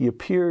 He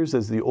appears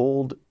as the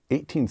old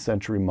 18th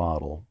century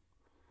model,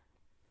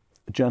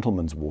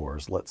 gentlemen's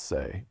wars, let's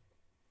say,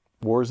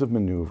 wars of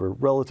maneuver,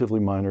 relatively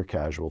minor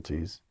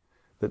casualties,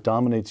 that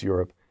dominates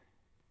Europe,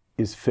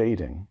 is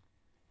fading.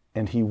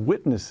 And he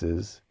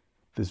witnesses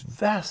this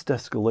vast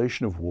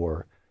escalation of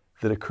war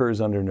that occurs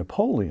under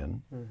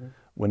Napoleon,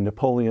 when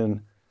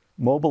Napoleon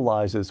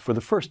mobilizes, for the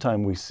first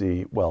time we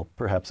see, well,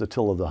 perhaps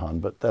Attila the Hun,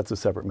 but that's a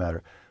separate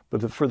matter.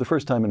 But for the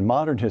first time in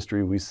modern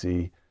history, we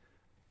see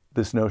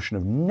this notion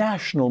of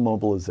national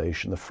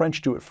mobilization. The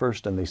French do it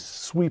first, and they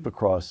sweep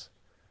across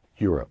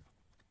Europe.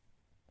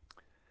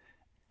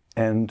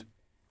 And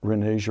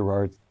René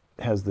Girard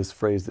has this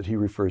phrase that he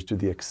refers to,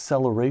 the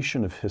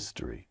acceleration of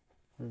history.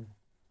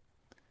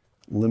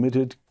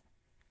 Limited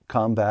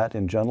combat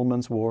in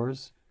gentlemen's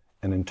wars,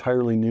 an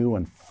entirely new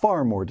and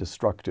far more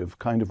destructive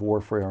kind of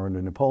warfare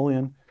under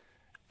Napoleon.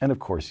 And of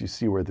course, you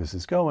see where this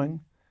is going.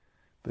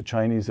 The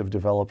Chinese have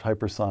developed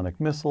hypersonic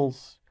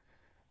missiles.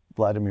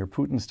 Vladimir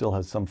Putin still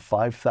has some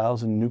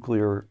 5,000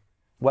 nuclear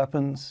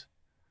weapons.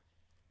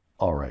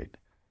 All right.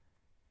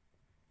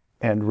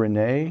 And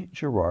René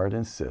Girard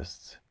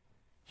insists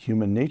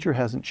human nature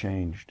hasn't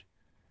changed,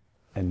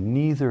 and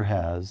neither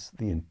has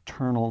the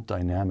internal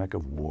dynamic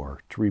of war.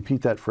 To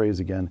repeat that phrase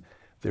again,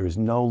 there is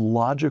no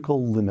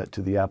logical limit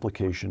to the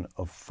application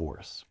of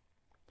force.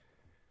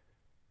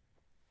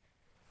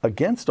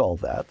 Against all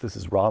that, this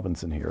is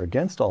Robinson here,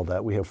 against all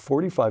that, we have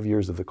 45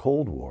 years of the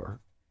Cold War,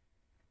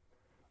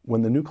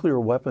 when the nuclear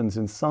weapons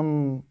in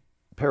some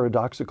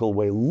paradoxical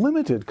way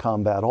limited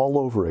combat all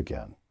over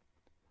again.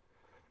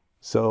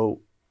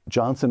 So Lyndon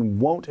Johnson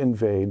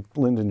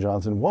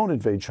won't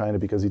invade China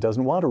because he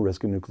doesn't want to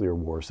risk a nuclear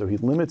war. So he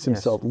limits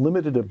himself,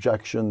 limited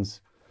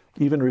objections.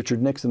 Even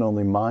Richard Nixon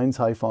only mines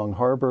Haiphong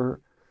Harbor,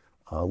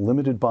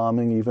 limited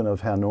bombing even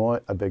of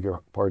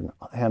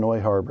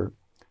Hanoi Harbor.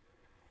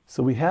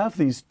 So we have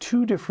these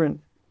two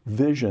different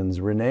visions.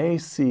 René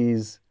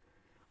sees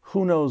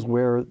who knows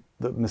where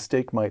the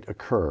mistake might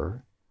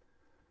occur.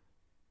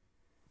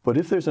 But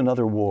if there's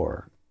another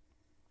war,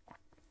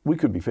 we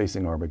could be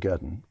facing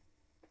Armageddon.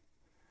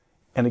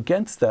 And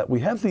against that,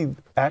 we have the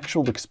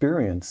actual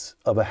experience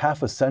of a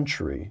half a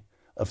century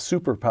of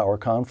superpower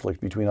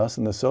conflict between us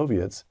and the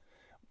Soviets,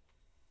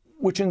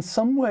 which in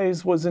some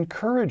ways was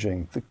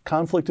encouraging. The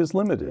conflict is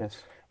limited.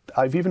 Yes.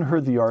 I've even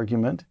heard the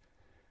argument,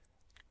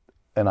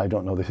 and I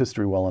don't know the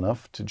history well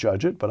enough to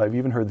judge it, but I've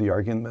even heard the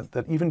argument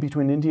that even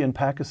between India and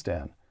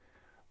Pakistan,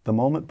 the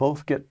moment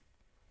both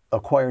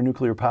acquire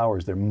nuclear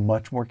powers, they're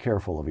much more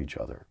careful of each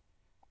other.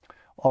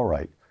 All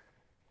right.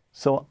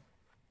 So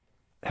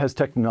has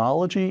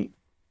technology,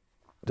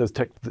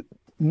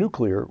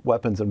 nuclear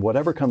weapons and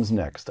whatever comes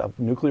next,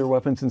 nuclear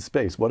weapons in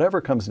space,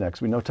 whatever comes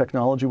next, we know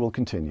technology will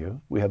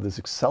continue. We have this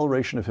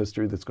acceleration of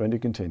history that's going to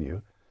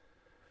continue.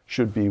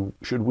 Should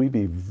we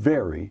be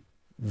very,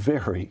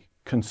 very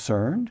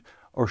concerned?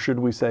 Or should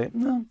we say,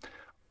 no,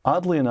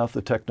 oddly enough,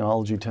 the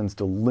technology tends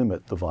to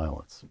limit the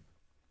violence?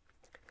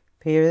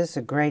 Peter, this is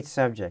a great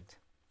subject.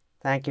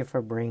 Thank you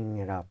for bringing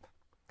it up.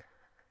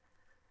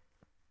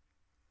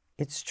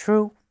 It's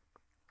true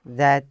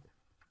that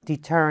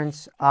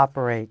deterrence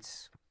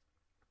operates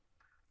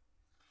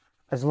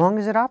as long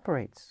as it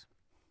operates.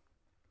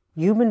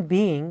 Human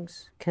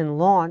beings can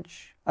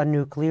launch a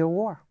nuclear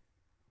war.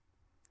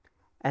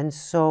 And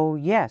so,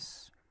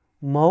 yes,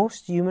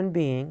 most human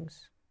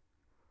beings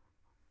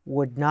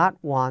would not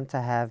want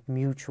to have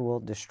mutual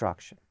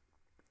destruction,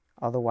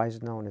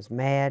 otherwise known as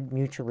MAD,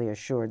 mutually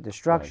assured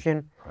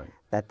destruction, Right.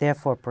 that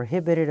therefore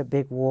prohibited a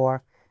big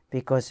war,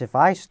 because if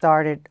I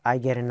start it, I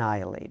get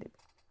annihilated.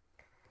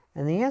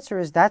 And the answer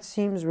is that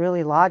seems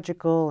really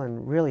logical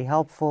and really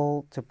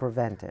helpful to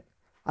prevent it,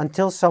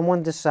 until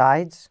someone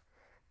decides,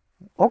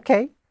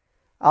 okay,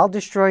 I'll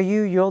destroy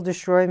you, you'll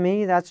destroy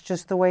me, that's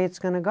just the way it's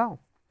going to go.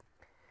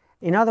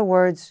 In other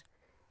words,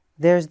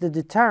 there's the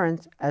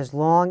deterrent as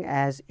long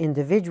as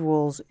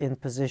individuals in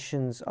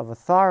positions of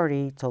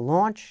authority to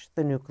launch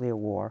the nuclear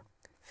war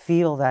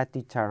feel that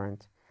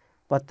deterrent.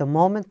 But the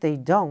moment they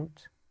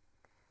don't,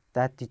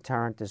 that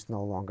deterrent is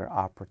no longer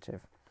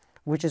operative.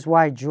 Which is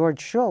why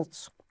George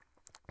Shultz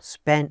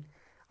spent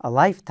a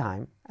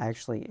lifetime,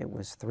 actually it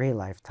was 3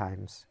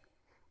 lifetimes,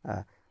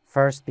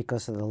 first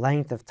because of the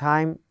length of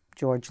time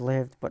George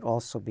lived, but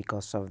also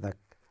because of the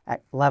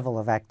level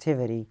of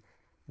activity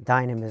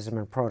dynamism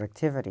and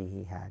productivity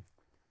he had.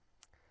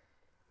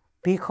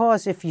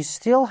 Because if you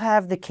still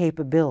have the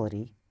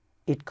capability,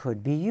 it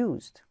could be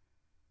used.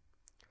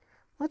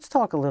 Let's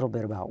talk a little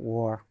bit about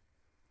war,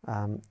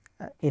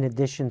 in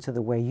addition to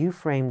the way you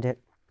framed it.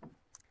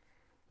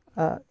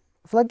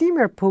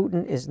 Vladimir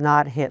Putin is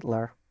not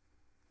Hitler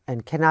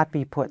and cannot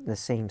be put in the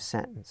same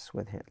sentence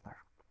with Hitler.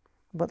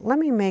 But let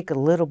me make a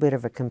little bit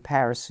of a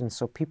comparison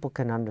so people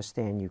can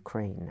understand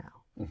Ukraine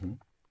now. Mm-hmm.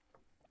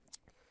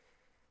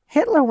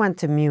 Hitler went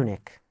to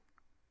Munich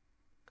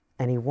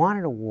and he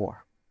wanted a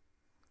war.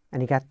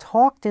 And he got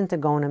talked into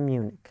going to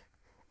Munich.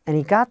 And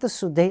he got the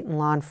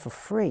Sudetenland for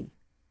free.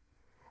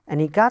 And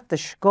he got the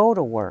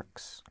Škoda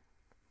works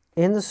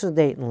in the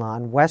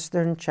Sudetenland,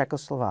 Western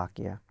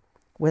Czechoslovakia,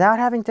 without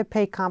having to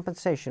pay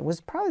compensation. It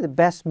was probably the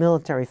best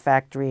military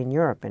factory in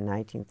Europe in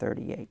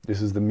 1938.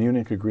 This is the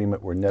Munich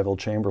Agreement where Neville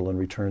Chamberlain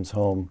returns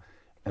home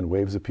and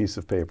waves a piece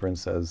of paper and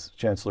says,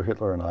 Chancellor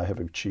Hitler and I have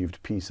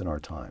achieved peace in our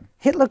time.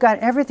 Hitler got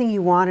everything he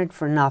wanted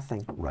for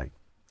nothing. Right.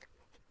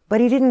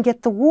 But he didn't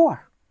get the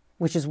war,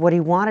 which is what he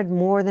wanted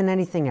more than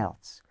anything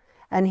else.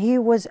 And he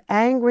was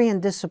angry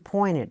and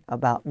disappointed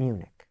about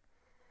Munich,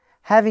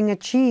 having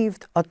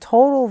achieved a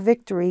total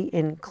victory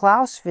in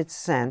Clausewitz's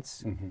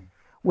sense, Mm-hmm.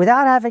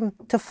 without having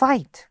to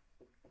fight.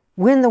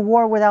 Win the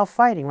war without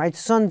fighting, right?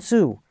 Sun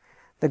Tzu,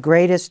 the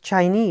greatest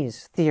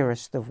Chinese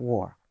theorist of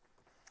war,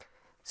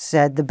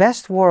 said the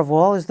best war of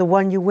all is the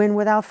one you win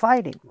without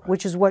fighting, right,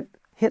 which is what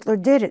Hitler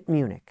did at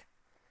Munich.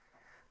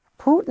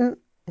 Putin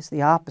is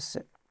the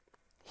opposite.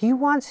 He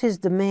wants his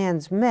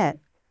demands met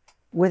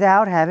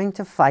without having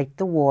to fight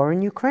the war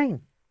in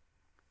Ukraine.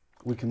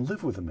 We can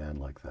live with a man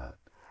like that.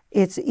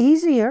 It's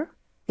easier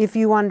if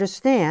you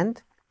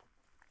understand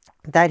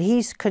that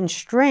he's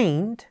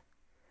constrained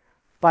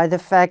by the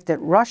fact that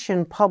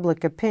Russian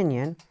public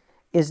opinion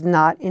is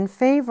not in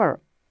favor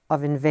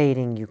of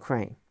invading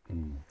Ukraine,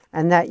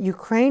 and that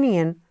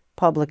Ukrainian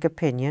public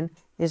opinion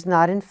is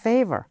not in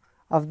favor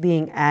of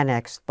being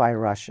annexed by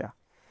Russia.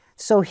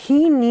 So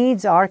he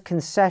needs our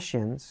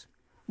concessions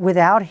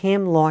without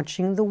him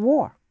launching the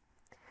war.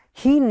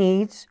 He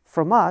needs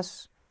from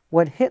us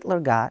what Hitler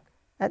got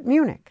at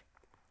Munich.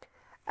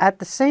 At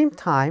the same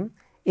time,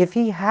 if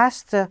he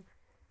has to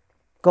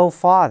go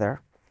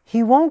farther,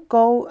 he won't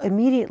go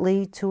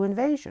immediately to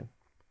invasion.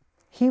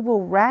 He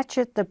will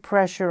ratchet the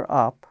pressure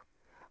up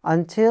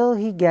until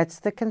he gets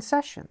the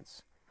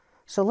concessions.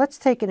 So let's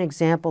take an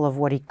example of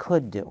what he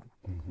could do.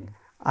 Mm-hmm.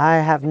 I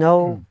have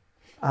no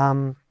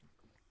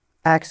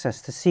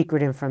access to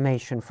secret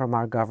information from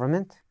our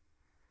government.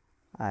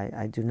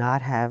 I do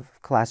not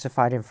have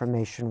classified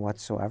information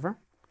whatsoever.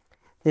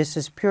 This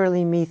is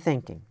purely me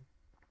thinking.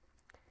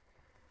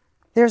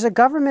 There's a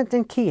government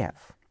in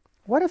Kiev.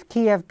 What if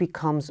Kiev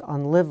becomes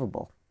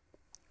unlivable?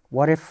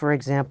 What if, for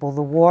example,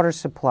 the water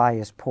supply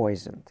is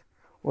poisoned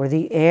or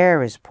the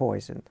air is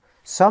poisoned?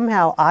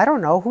 Somehow, I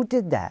don't know who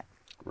did that.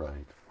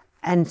 Right.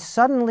 And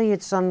suddenly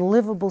it's an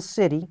unlivable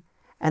city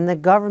and the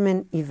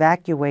government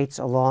evacuates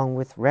along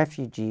with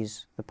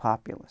refugees, the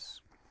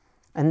populace.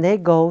 And they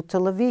go to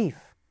Lviv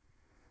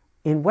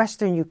in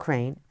western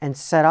Ukraine and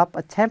set up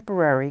a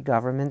temporary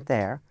government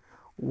there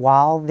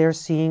while they're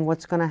seeing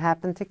what's going to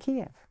happen to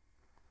Kiev.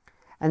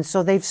 And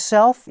so they've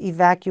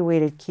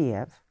self-evacuated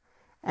Kiev,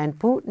 and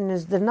Putin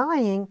is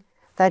denying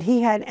that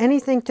he had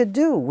anything to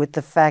do with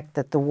the fact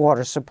that the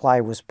water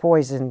supply was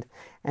poisoned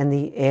and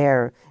the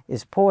air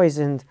is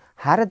poisoned.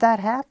 How did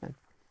that happen?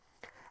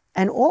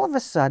 And all of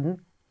a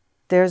sudden,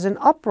 there's an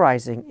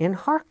uprising in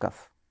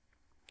Kharkov,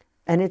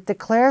 and it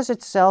declares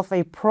itself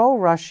a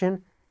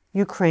pro-Russian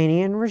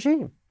Ukrainian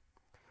regime.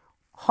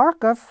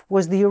 Kharkov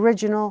was the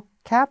original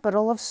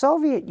capital of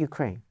Soviet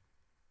Ukraine.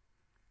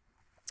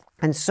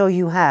 And so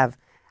you have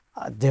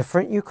a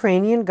different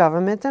Ukrainian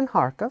government in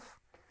Kharkov,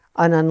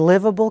 an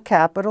unlivable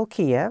capital,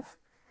 Kiev,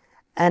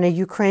 and a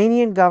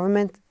Ukrainian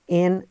government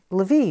in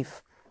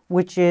Lviv,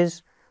 which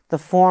is the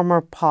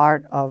former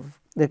part of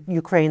the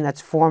Ukraine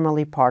that's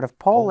formerly part of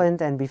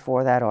Poland and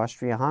before that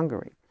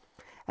Austria-Hungary.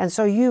 And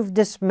so you've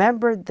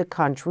dismembered the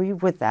country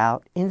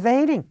without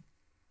invading.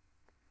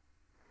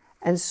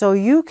 And so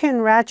you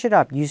can ratchet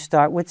up. You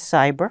start with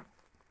cyber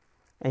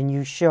and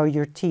you show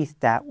your teeth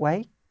that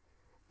way.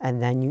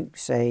 And then you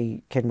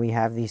say, can we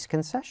have these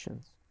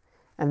concessions?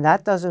 And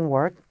that doesn't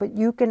work, but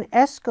you can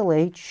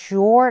escalate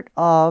short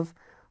of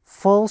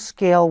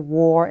full-scale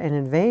war and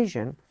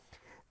invasion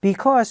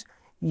because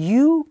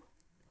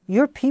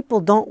your people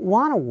don't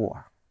want a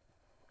war.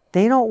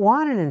 They don't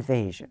want an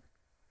invasion.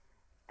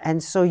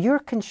 And so you're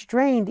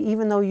constrained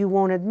even though you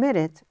won't admit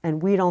it,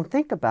 and we don't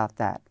think about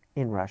that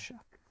in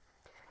Russia.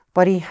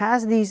 But he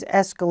has these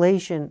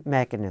escalation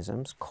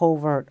mechanisms,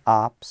 covert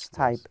ops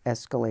type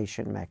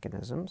escalation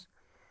mechanisms.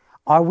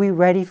 Are we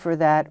ready for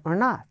that or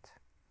not?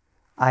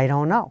 I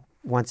don't know.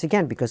 Once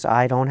again, because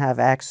I don't have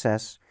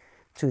access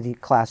to the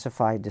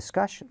classified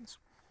discussions.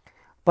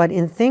 But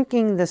in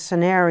thinking the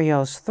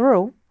scenarios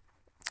through,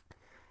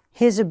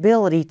 his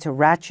ability to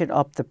ratchet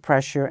up the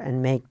pressure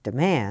and make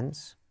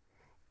demands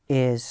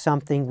is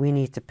something we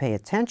need to pay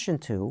attention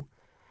to,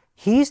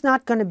 He's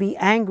not going to be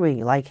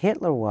angry like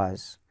Hitler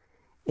was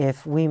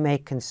if we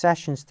make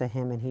concessions to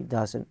him and he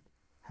doesn't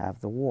have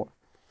the war.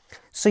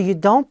 So you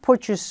don't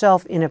put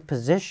yourself in a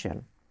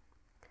position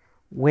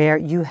where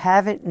you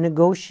haven't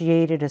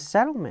negotiated a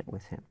settlement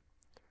with him,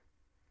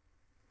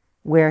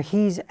 where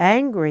he's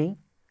angry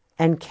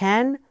and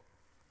can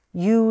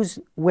use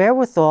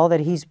wherewithal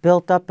that he's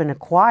built up and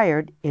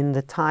acquired in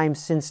the time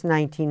since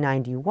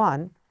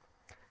 1991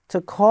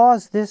 to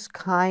cause this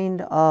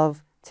kind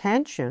of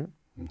tension.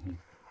 Mm-hmm.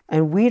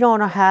 And we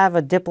don't have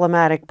a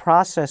diplomatic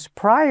process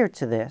prior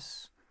to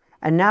this,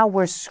 and now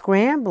we're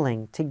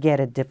scrambling to get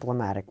a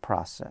diplomatic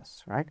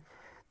process, right?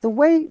 The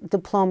way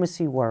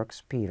diplomacy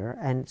works, Peter,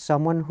 and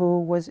someone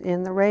who was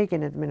in the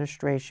Reagan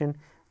administration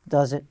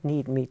doesn't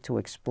need me to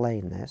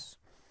explain this,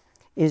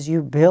 is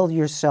you build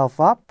yourself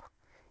up,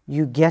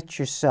 you get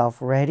yourself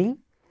ready,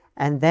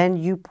 and then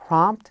you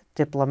prompt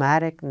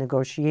diplomatic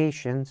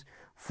negotiations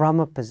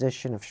from a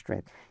position of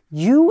strength.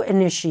 You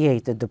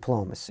initiate the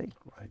diplomacy.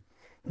 Right.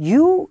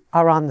 You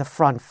are on the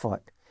front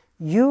foot.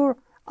 You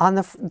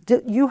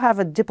have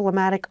a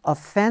diplomatic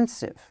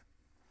offensive.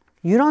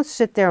 You don't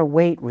sit there and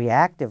wait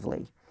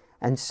reactively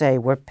and say,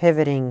 we're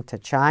pivoting to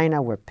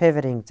China, we're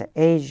pivoting to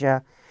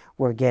Asia,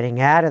 we're getting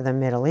out of the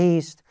Middle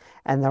East,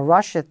 and the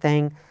Russia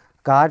thing,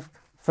 God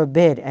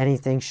forbid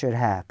anything should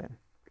happen.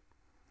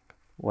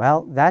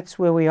 Well, that's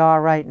where we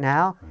are right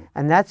now,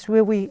 and that's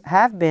where we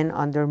have been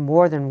under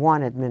more than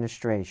one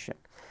administration.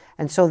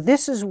 And so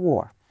this is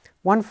war.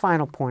 One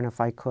final point, if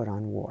I could,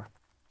 on war.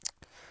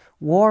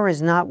 War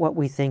is not what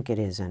we think it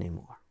is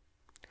anymore.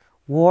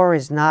 War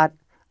is not,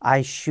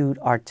 I shoot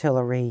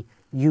artillery,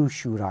 you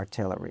shoot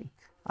artillery.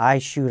 I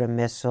shoot a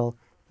missile,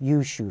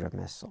 you shoot a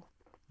missile.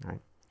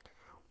 Right?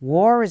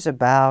 War is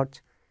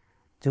about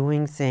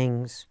doing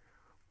things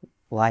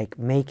like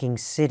making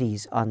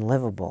cities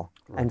unlivable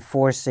and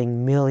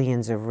forcing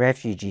millions of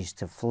refugees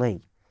to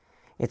flee.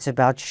 It's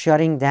about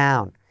shutting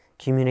down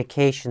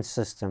communication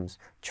systems,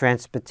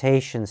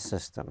 transportation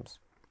systems,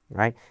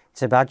 right?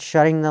 It's about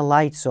shutting the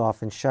lights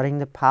off and shutting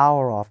the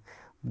power off,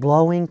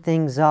 blowing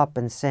things up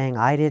and saying,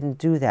 I didn't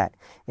do that.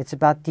 It's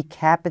about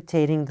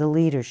decapitating the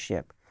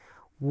leadership.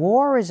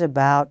 War is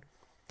about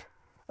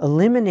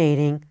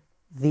eliminating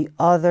the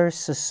other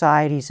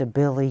society's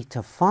ability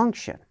to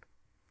function,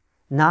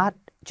 not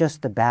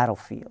just the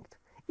battlefield.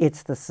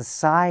 It's the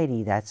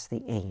society that's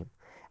the aim.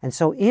 And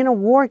so in a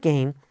war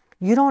game,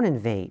 you don't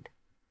invade.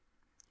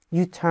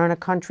 You turn a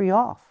country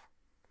off.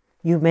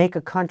 You make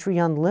a country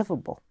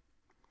unlivable.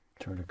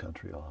 Turn a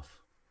country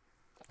off.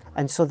 Right.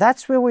 And so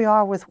that's where we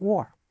are with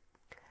war.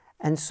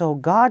 And so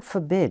God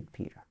forbid,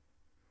 Peter,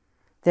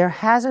 there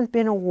hasn't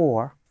been a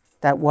war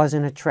that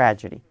wasn't a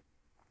tragedy.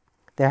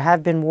 There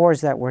have been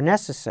wars that were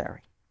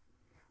necessary,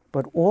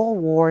 but all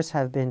wars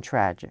have been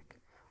tragic.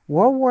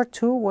 World War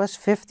II was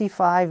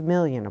 55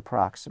 million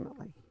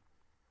approximately.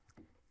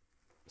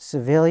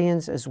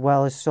 Civilians as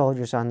well as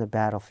soldiers on the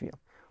battlefield.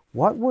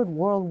 What would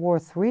World War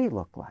III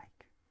look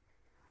like?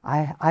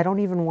 I don't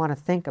even want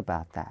to think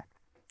about that.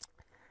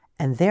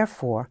 And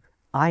therefore,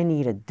 I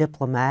need a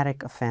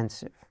diplomatic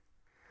offensive.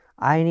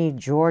 I need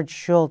George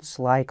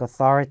Shultz-like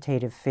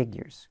authoritative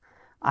figures.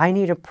 I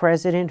need a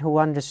president who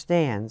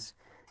understands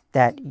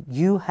that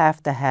you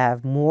have to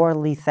have more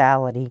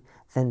lethality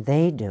than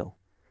they do,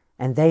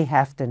 and they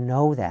have to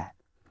know that.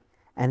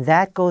 And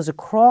that goes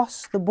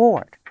across the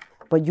board.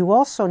 But you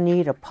also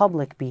need a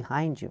public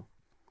behind you.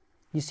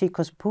 You see,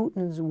 because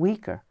Putin's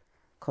weaker,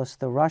 because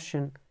the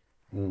Russian,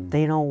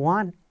 they don't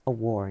want a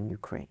war in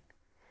Ukraine.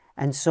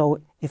 And so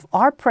if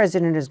our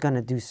president is going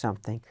to do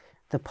something,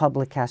 the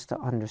public has to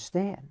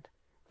understand,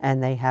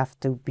 and they have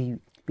to be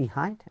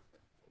behind him.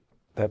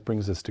 That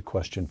brings us to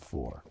question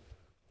 4.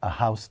 A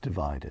house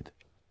divided.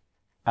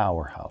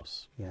 Our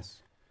house.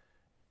 Yes.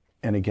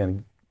 And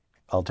again,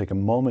 I'll take a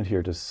moment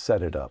here to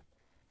set it up.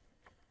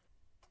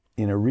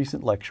 In a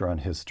recent lecture on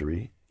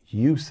history,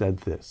 you said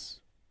this.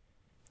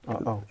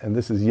 Uh-oh. And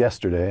this is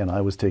yesterday, and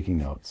I was taking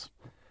notes.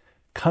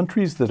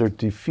 Countries that are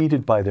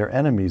defeated by their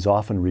enemies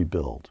often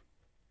rebuild.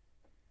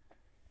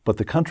 But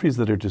the countries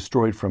that are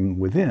destroyed from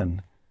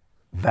within,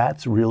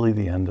 that's really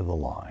the end of the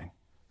line.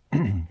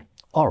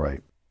 All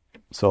right.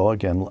 So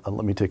again,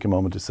 let me take a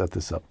moment to set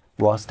this up.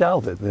 Ross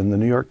Douthat in the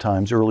New York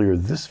Times earlier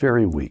this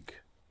very week,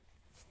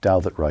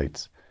 Douthat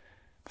writes,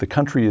 the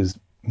country is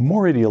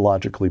more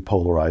ideologically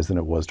polarized than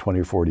it was 20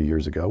 or 40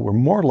 years ago. We're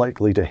more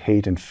likely to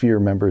hate and fear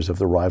members of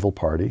the rival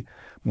party,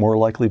 more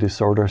likely to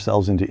sort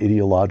ourselves into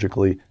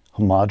ideologically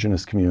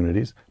homogenous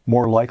communities,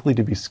 more likely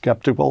to be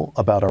skeptical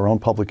about our own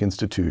public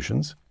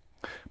institutions,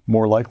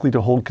 more likely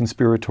to hold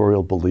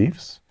conspiratorial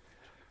beliefs.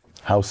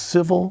 How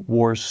Civil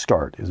Wars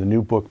Start is a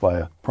new book by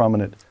a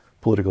prominent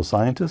political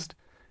scientist,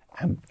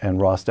 and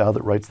Ross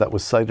Douthat writes that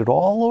was cited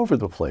all over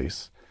the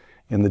place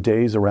in the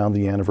days around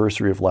the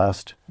anniversary of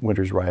last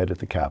winter's riot at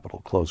the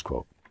Capitol, close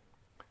quote.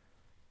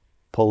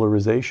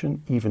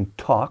 Polarization, even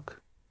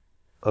talk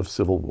of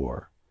civil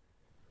war,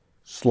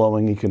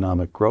 slowing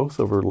economic growth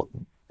over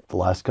the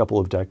last couple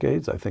of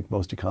decades, I think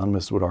most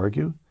economists would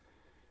argue,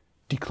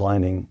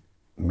 declining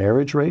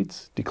marriage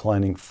rates,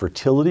 declining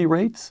fertility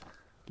rates.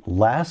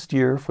 Last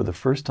year, for the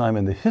first time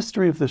in the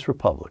history of this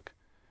republic,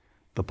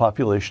 the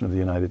population of the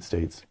United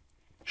States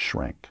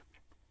shrank.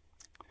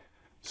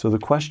 So the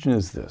question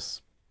is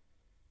this.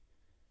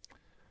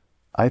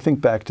 I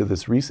think back to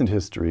this recent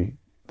history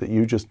that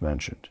you just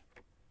mentioned.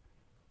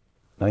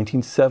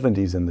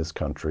 1970s in this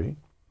country,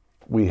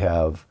 we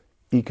have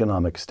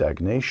economic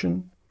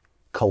stagnation,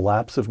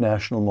 collapse of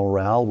national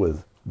morale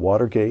with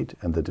Watergate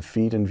and the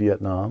defeat in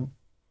Vietnam.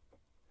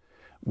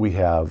 We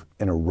have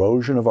an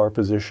erosion of our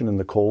position in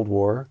the Cold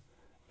War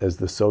as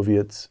the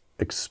Soviets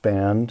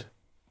expand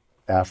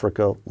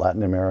Africa,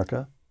 Latin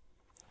America.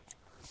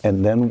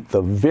 And then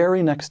the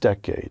very next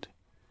decade,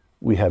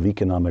 we have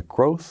economic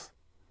growth,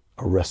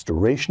 a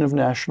restoration of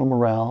national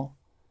morale,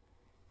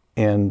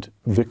 and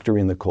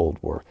victory in the Cold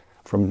War.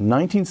 From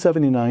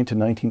 1979 to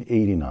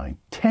 1989,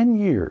 10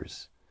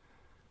 years,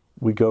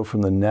 we go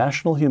from the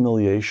national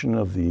humiliation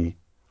of the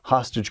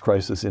hostage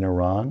crisis in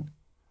Iran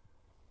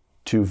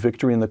to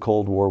victory in the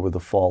Cold War with the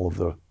fall of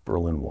the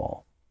Berlin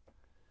Wall.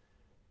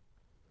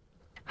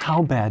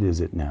 How bad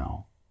is it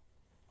now?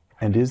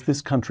 And is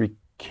this country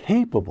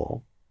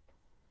capable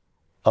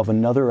of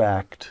another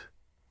act,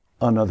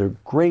 another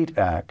great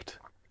act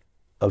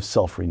of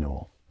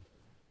self-renewal?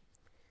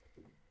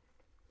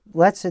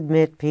 Let's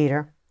admit,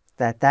 Peter,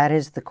 that that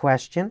is the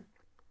question.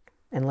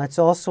 And let's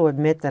also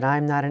admit that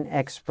I'm not an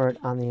expert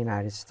on the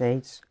United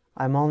States.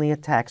 I'm only a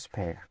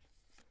taxpayer.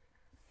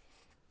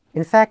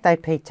 In fact, I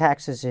pay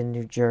taxes in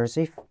New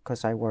Jersey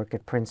because I work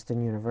at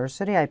Princeton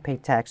University. I pay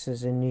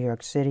taxes in New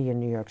York City and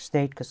New York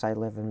State because I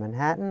live in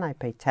Manhattan. I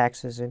pay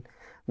taxes in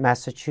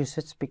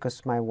Massachusetts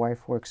because my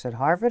wife works at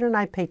Harvard. And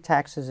I pay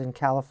taxes in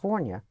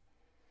California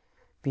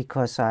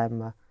because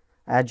I'm an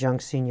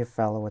adjunct senior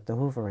fellow at the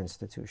Hoover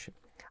Institution.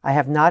 I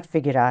have not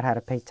figured out how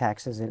to pay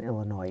taxes in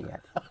Illinois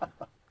yet.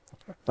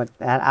 But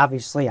that,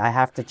 obviously, I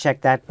have to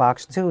check that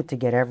box, too, to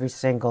get every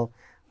single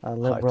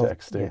liberal.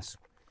 High-tech state. Yes.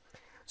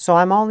 So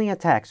I'm only a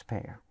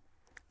taxpayer.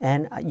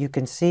 And you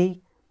can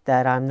see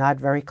that I'm not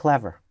very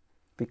clever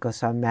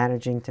because I'm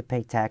managing to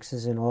pay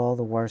taxes in all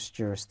the worst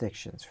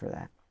jurisdictions for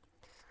that.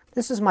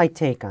 This is my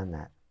take on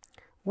that.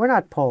 We're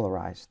not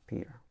polarized,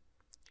 Peter,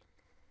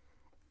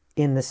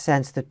 in the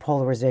sense that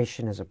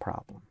polarization is a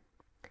problem.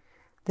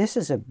 This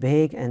is a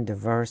big and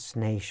diverse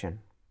nation.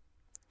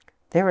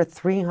 There are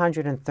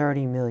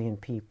 330 million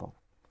people,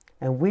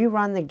 and we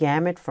run the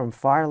gamut from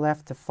far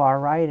left to far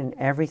right and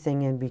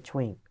everything in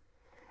between.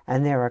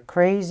 And there are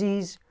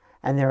crazies,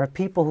 and there are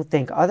people who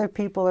think other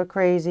people are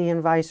crazy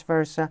and vice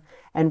versa,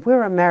 and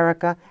we're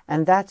America,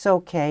 and that's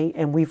okay,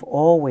 and we've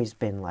always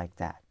been like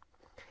that.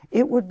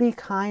 It would be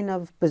kind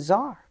of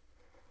bizarre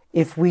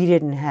if we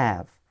didn't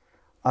have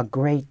a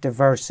great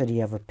diversity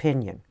of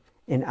opinion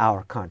in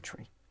our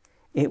country.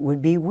 It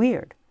would be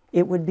weird.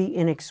 It would be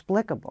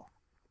inexplicable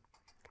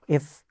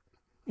if,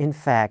 in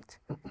fact,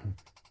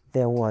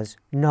 there was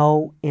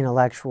no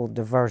intellectual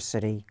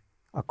diversity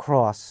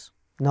across,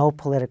 no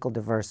political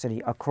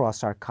diversity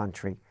across our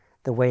country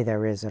the way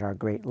there is at our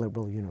great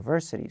liberal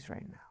universities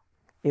right now.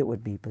 It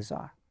would be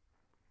bizarre.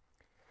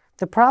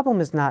 The problem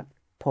is not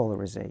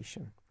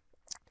polarization.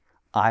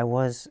 I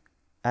was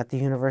at the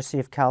University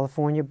of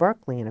California,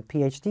 Berkeley in a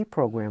PhD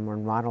program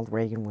when Ronald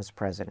Reagan was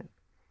president.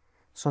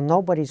 So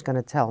nobody's going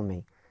to tell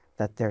me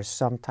that there's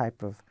some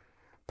type of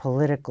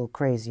political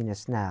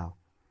craziness now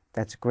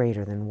that's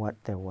greater than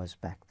what there was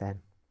back then.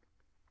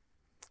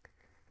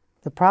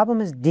 The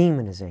problem is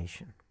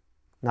demonization,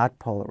 not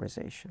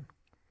polarization.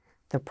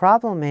 The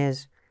problem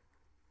is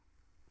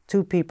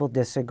two people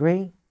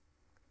disagree,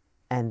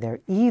 and they're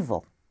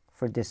evil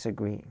for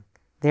disagreeing.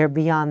 They're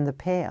beyond the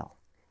pale.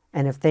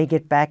 And if they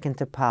get back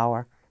into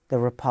power, the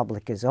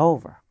republic is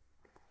over.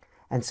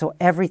 And so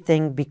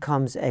everything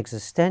becomes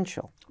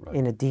existential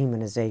in a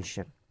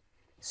demonization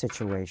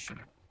situation.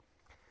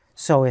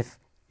 So if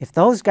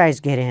those guys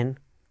get in,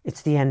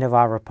 it's the end of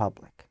our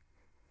republic.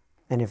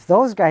 And if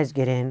those guys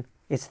get in,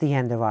 it's the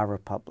end of our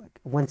republic.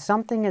 When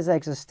something is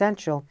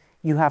existential,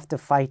 you have to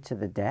fight to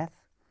the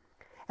death,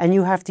 and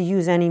you have to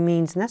use any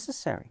means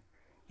necessary,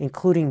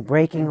 including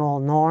breaking all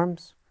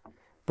norms,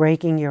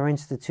 breaking your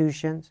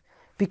institutions,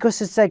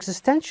 because it's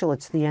existential,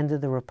 it's the end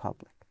of the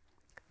republic.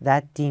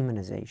 That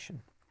demonization.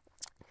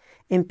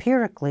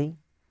 Empirically,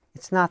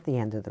 it's not the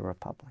end of the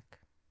republic.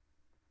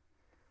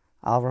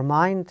 I'll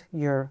remind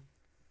your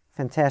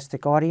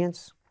fantastic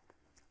audience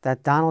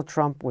that Donald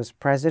Trump was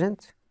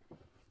president,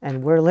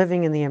 and we're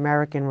living in the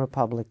American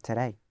Republic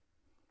today.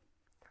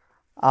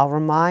 I'll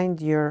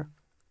remind your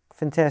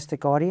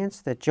fantastic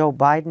audience that Joe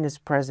Biden is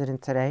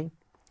president today,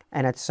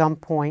 and at some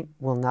point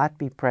will not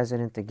be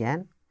president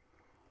again,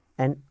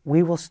 and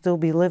we will still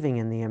be living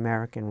in the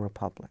American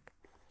Republic.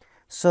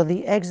 So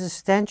the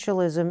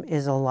existentialism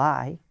is a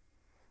lie,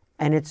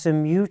 and it's a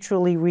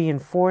mutually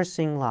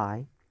reinforcing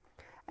lie,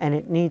 and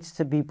it needs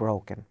to be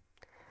broken.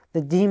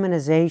 The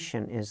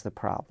demonization is the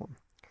problem.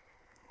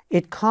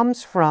 It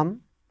comes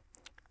from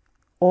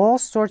all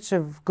sorts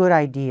of good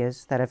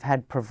ideas that have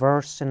had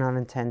perverse and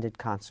unintended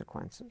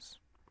consequences.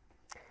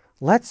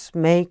 Let's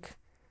make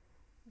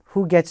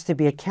who gets to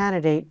be a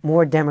candidate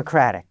more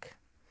democratic.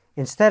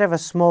 Instead of a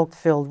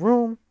smoke-filled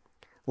room,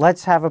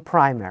 let's have a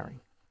primary.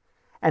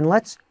 And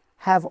let's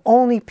have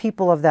only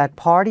people of that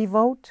party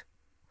vote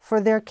for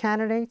their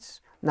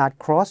candidates, not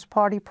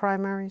cross-party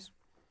primaries.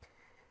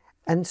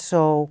 And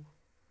so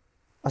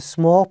a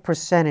small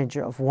percentage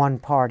of one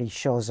party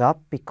shows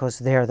up because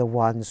they're the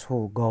ones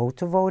who go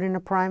to vote in a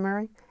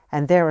primary,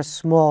 and they're a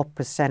small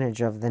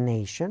percentage of the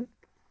nation,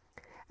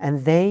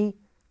 and they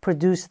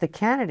produce the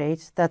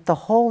candidates that the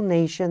whole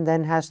nation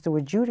then has to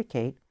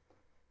adjudicate.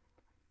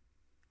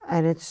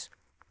 And it's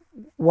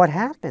what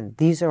happened.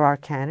 These are our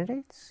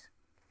candidates.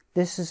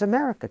 This is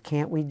America.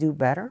 Can't we do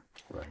better?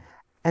 Right.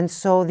 And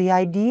so the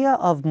idea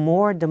of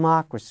more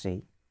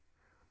democracy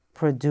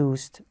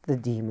produced the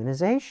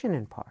demonization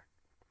in part.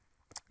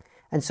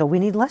 And so we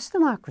need less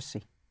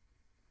democracy.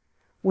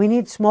 We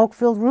need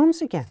smoke-filled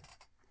rooms again.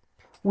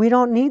 We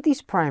don't need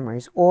these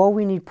primaries, or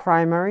we need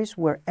primaries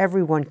where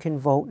everyone can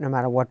vote no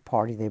matter what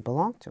party they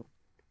belong to,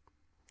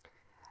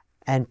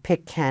 and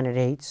pick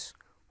candidates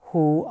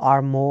who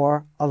are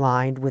more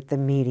aligned with the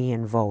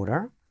median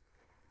voter.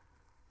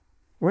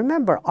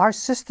 Remember, our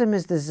system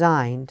is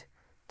designed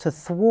to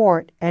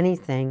thwart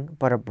anything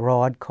but a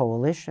broad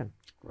coalition.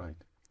 Right.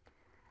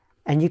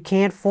 And you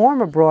can't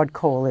form a broad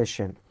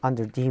coalition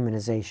under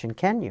demonization,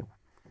 can you?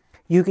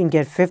 You can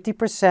get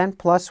 50%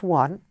 plus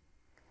one,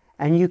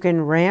 and you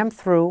can ram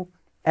through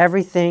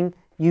everything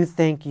you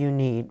think you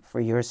need for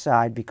your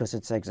side because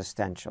it's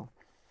existential.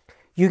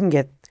 You can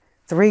get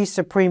 3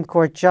 Supreme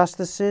Court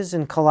justices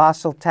and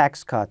colossal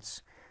tax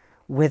cuts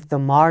with the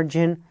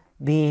margin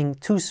being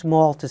too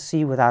small to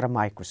see without a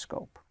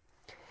microscope.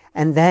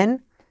 And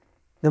then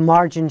the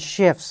margin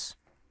shifts.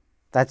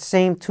 That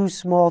same too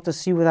small to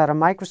see without a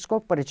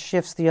microscope, but it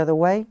shifts the other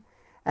way.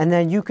 And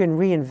then you can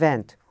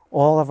reinvent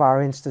all of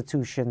our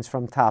institutions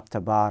from top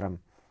to bottom,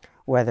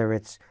 whether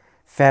it's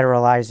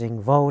federalizing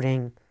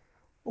voting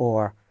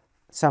or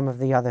some of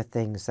the other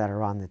things that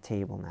are on the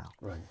table now.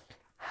 Right.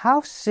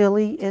 How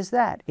silly is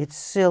that? It's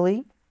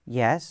silly,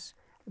 yes,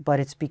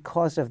 but it's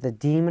because of the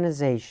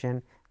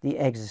demonization, the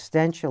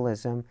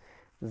existentialism,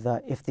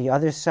 if the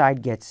other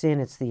side gets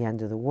in, it's the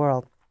end of the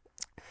world.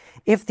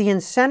 If the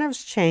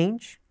incentives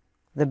change,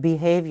 the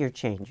behavior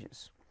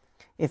changes.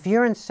 If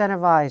you're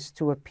incentivized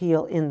to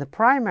appeal in the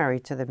primary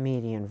to the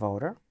median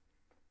voter,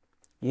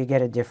 you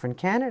get a different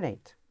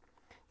candidate.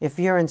 If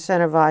you're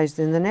incentivized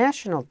in the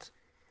national,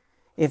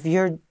 if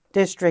your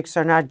districts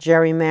are not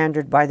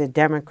gerrymandered by the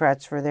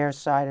Democrats for their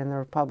side and the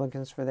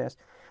Republicans for theirs.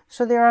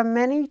 So there are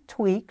many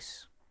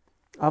tweaks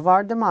of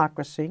our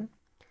democracy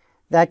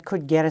that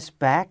could get us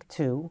back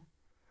to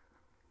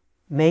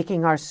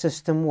making our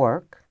system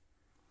work,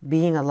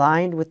 being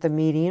aligned with the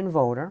median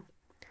voter,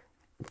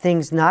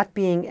 things not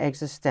being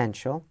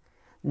existential,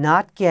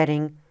 not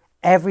getting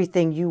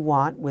everything you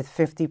want with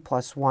 50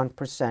 plus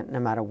 1%, no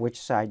matter which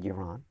side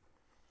you're on.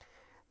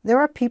 There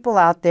are people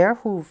out there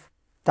who've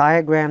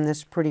diagrammed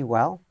this pretty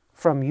well,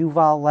 from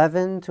Yuval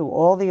Levin to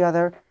all the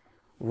other,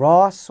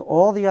 Ross,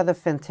 all the other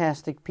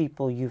fantastic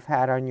people you've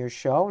had on your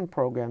show and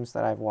programs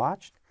that I've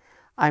watched.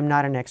 I'm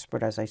not an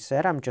expert, as I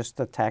said. I'm just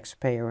a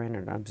taxpayer and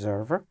an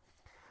observer.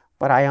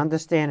 But I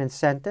understand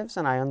incentives,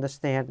 and I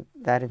understand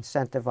that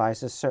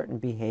incentivizes certain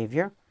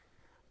behavior.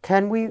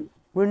 Can we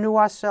renew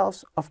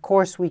ourselves? Of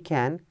course we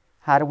can.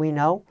 How do we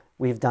know?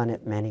 We've done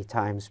it many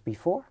times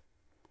before.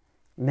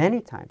 Many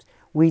times.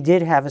 We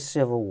did have a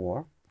civil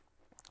war.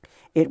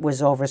 It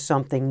was over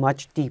something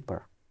much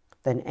deeper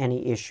than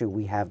any issue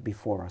we have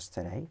before us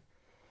today.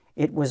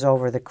 It was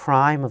over the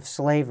crime of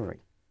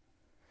slavery.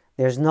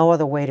 There's no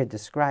other way to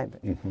describe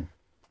it. Mm-hmm.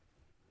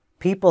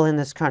 People in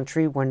this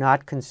country were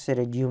not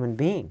considered human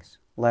beings,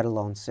 let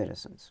alone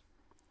citizens.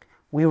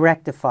 We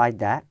rectified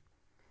that.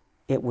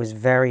 It was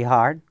very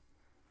hard.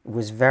 It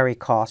was very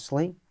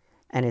costly.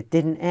 And it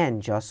didn't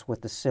end just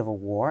with the Civil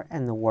War,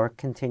 and the work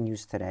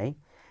continues today.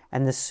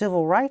 And the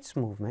Civil Rights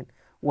Movement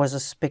was a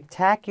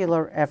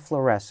spectacular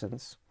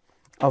efflorescence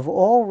of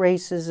all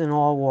races and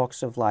all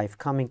walks of life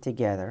coming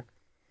together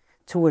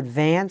to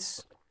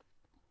advance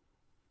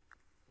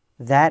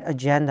that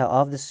agenda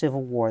of the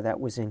Civil War that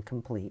was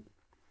incomplete.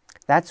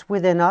 That's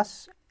within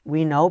us.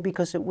 We know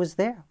because it was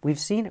there. We've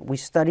seen it. We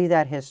study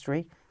that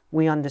history.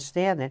 We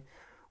understand it.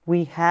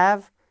 We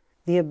have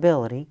the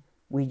ability.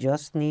 We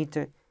just need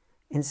to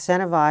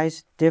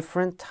incentivize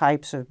different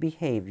types of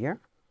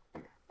behavior.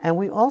 And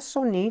we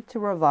also need to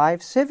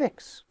revive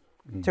civics,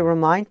 to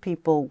remind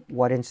people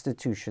what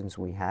institutions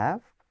we have,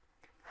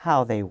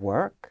 how they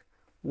work,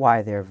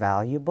 why they're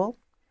valuable,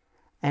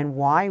 and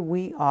why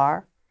we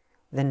are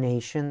the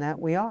nation that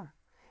we are.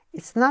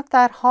 It's not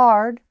that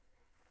hard,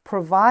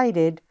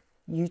 provided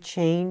you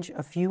change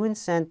a few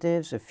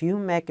incentives, a few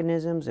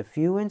mechanisms, a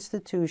few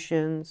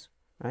institutions,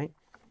 right?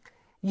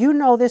 You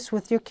know this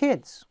with your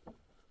kids.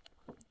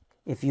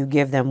 If you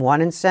give them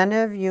one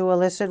incentive, you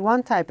elicit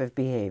one type of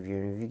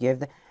behavior. If you give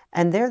them,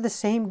 and they're the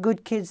same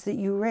good kids that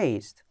you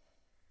raised.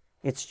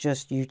 It's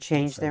just you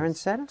change their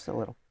incentives a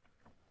little.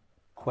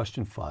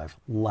 Question 5,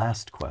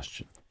 last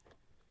question.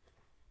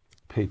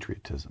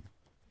 Patriotism.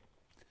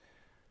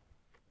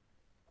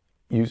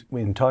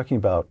 in talking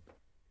about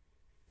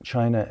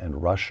China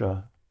and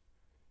Russia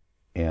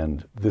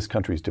and this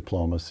country's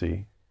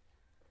diplomacy,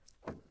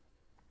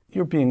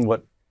 you're being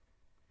what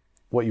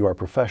you are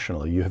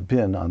professionally. You have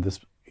been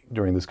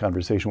during this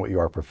conversation what you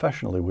are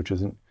professionally, which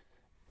is an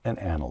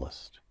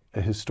analyst,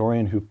 a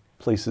historian who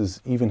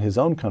places even his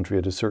own country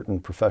at a certain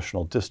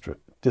professional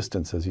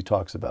distance as he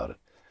talks about it.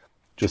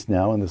 Just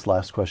now in this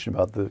last question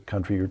about the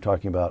country, you're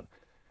talking about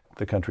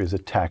the country as a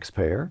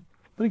taxpayer.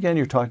 But again,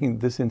 you're talking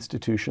this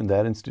institution,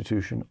 that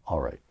institution.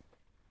 All right.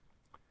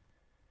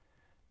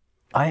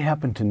 I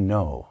happen to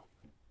know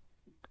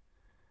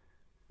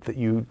that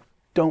you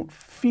don't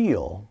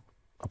feel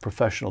a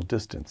professional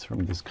distance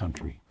from this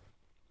country.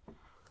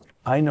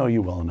 I know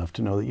you well enough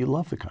to know that you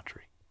love the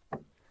country.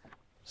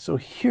 So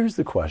here's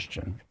the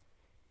question.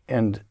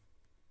 And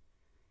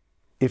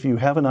if you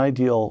have an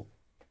ideal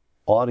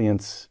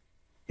audience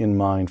in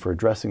mind for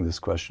addressing this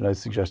question, I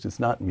suggest it's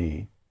not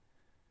me.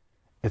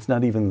 It's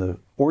not even the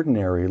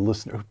ordinary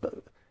listener.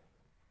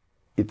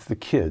 It's the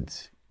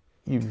kids.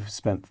 You've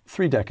spent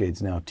 3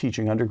 decades now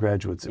teaching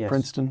undergraduates at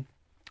Princeton.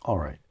 All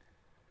right.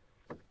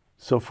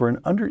 So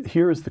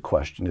here is the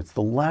question. It's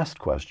the last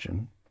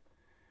question.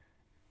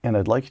 And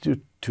I'd like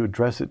you to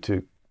address it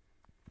to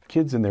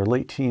kids in their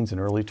late teens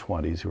and early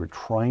 20s who are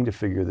trying to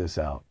figure this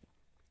out.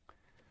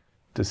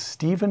 Does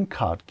Stephen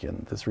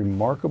Kotkin, this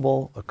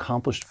remarkable,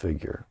 accomplished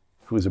figure,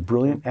 who is a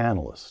brilliant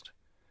analyst,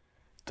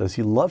 does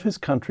he love his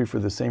country for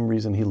the same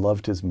reason he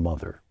loved his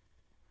mother?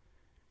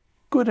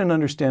 Good and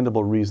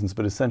understandable reasons,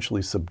 but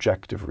essentially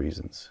subjective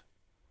reasons.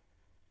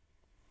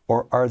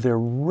 Or are there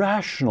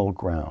rational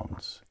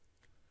grounds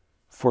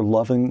for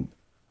loving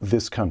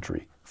this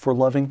country, for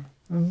loving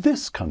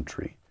this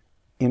country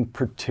in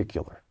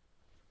particular?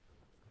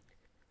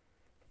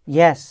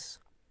 Yes.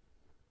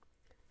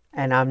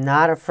 And I'm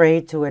not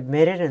afraid to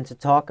admit it and to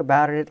talk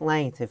about it at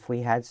length if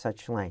we had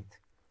such length.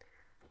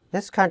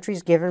 This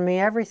country's given me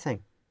everything.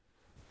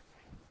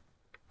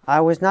 I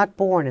was not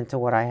born into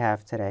what I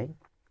have today,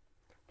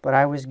 but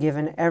I was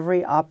given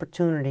every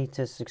opportunity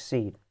to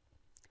succeed.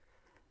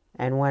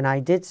 And when I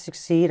did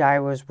succeed, I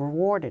was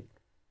rewarded.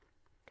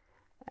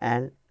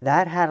 And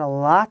that had a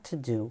lot to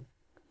do,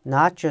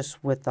 not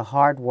just with the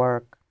hard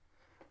work,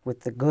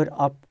 with the good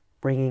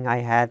upbringing I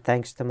had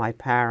thanks to my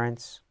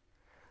parents.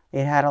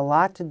 It had a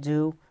lot to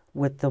do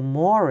with the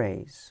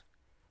mores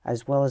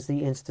as well as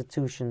the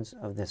institutions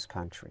of this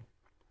country,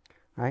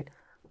 right?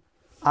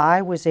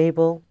 I was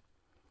able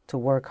to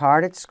work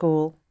hard at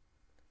school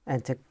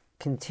and to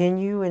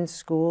continue in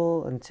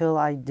school until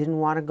I didn't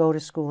want to go to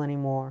school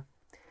anymore,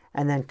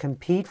 and then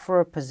compete for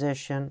a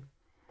position,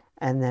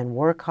 and then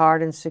work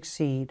hard and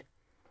succeed.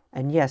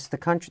 And yes,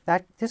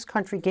 this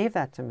country gave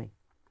that to me.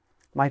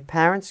 My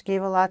parents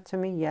gave a lot to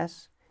me,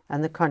 yes,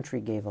 and the country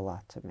gave a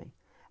lot to me.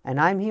 And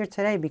I'm here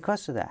today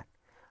because of that.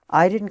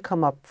 I didn't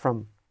come up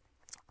from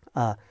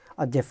a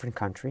different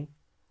country.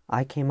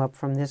 I came up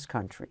from this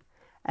country.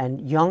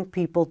 And young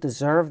people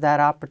deserve that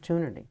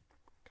opportunity.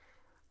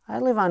 I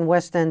live on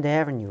West End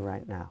Avenue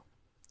right now.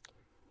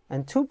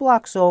 And 2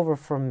 blocks over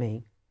from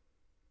me,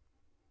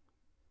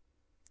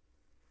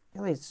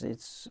 really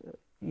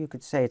you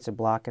could say it's a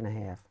block and a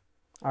half,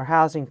 are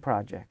housing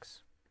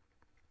projects.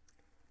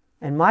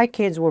 And my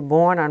kids were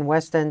born on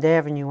West End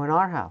Avenue in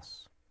our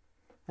house.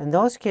 And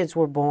those kids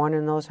were born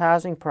in those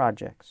housing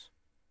projects.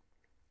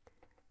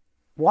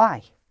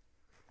 Why?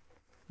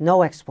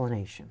 No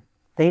explanation.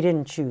 They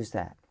didn't choose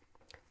that.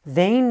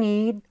 They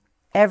need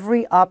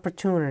every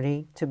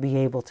opportunity to be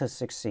able to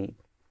succeed.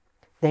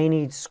 They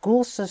need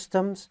school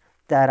systems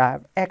that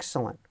are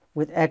excellent,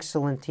 with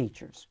excellent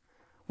teachers.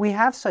 We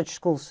have such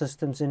school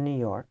systems in New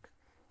York,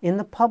 in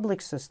the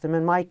public system,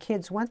 and my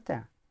kids went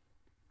there.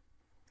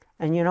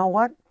 And you know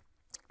what?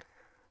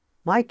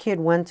 My kid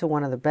went to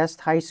one of the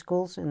best high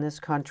schools in this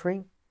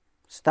country,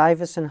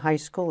 Stuyvesant High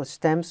School, a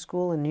STEM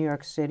school in New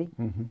York City.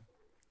 Mm-hmm.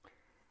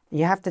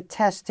 You have to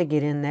test to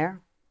get in there.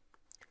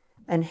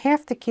 And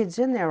half the kids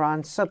in there are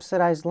on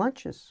subsidized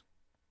lunches.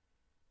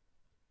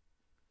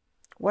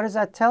 What does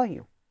that tell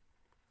you?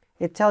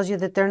 It tells you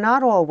that they're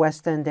not all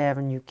West End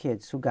Avenue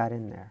kids who got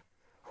in there,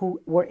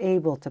 who were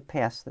able to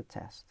pass the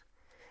test.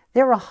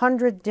 There are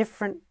 100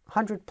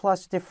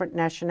 plus different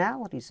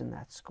nationalities in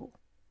that school,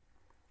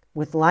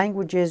 with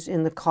languages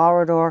in the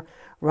corridor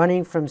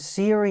running from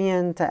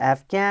Syrian to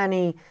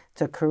Afghani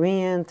to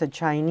Korean to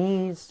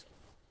Chinese.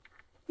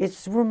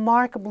 It's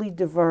remarkably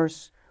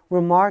diverse,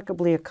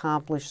 remarkably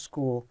accomplished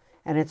school,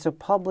 and it's a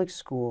public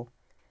school,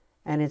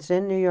 and it's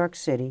in New York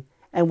City,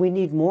 and we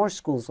need more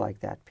schools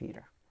like that,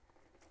 Peter.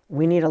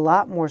 We need a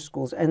lot more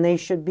schools, and they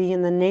should be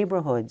in the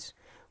neighborhoods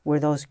where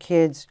those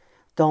kids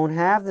don't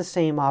have the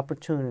same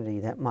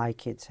opportunity that my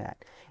kids had.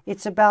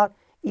 It's about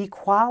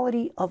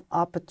equality of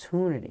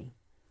opportunity,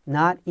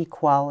 not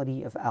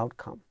equality of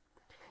outcome.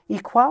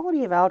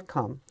 Equality of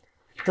outcome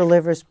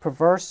delivers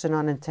perverse and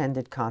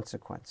unintended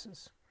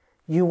consequences.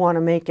 You want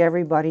to make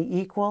everybody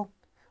equal?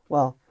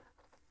 Well,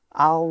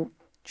 I'll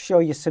show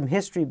you some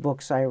history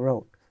books I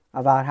wrote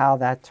about how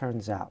that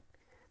turns out.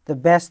 The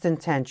best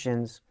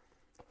intentions,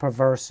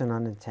 perverse and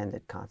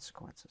unintended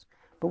consequences.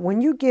 But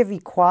when you give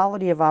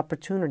equality of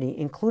opportunity,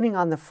 including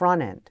on the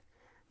front end,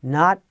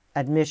 not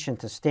admission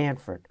to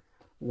Stanford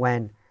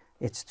when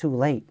it's too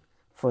late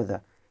for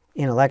the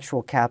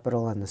intellectual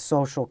capital and the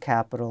social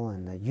capital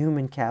and the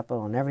human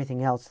capital and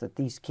everything else that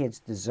these kids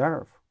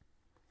deserve,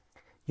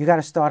 you got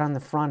to start on the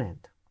front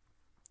end.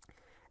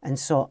 And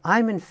so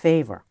I'm in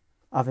favor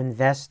of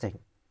investing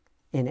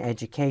in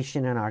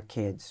education in our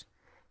kids,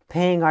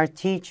 paying our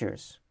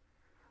teachers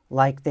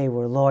like they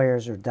were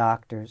lawyers or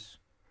doctors,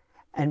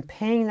 and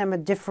paying them a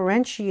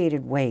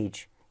differentiated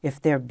wage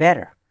if they're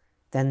better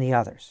than the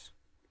others,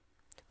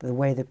 the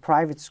way that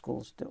private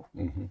schools do.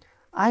 Mm-hmm.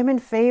 I'm in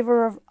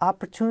favor of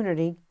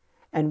opportunity,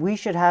 and we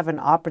should have an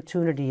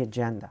opportunity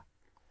agenda.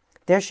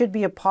 There should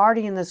be a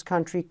party in this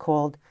country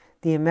called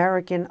the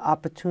American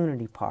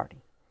Opportunity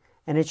Party,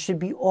 and it should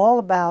be all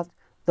about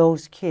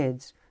those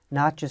kids,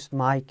 not just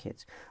my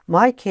kids.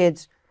 My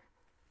kids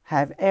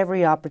have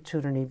every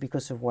opportunity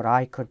because of what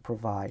I could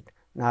provide,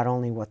 not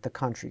only what the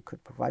country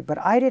could provide. But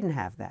I didn't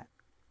have that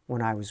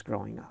when I was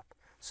growing up.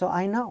 So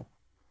I know.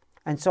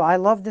 And so I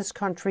love this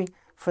country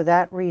for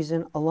that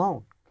reason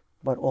alone,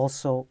 but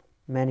also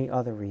many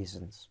other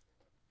reasons.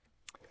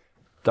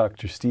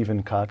 Dr.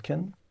 Stephen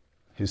Kotkin,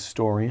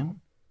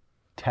 historian,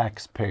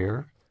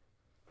 taxpayer,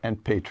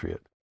 and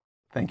patriot.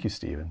 Thank you,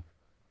 Stephen.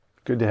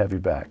 Good to have you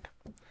back.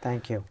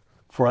 Thank you.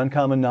 For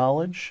Uncommon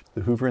Knowledge,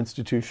 the Hoover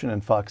Institution,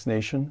 and Fox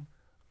Nation,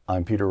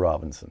 I'm Peter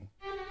Robinson.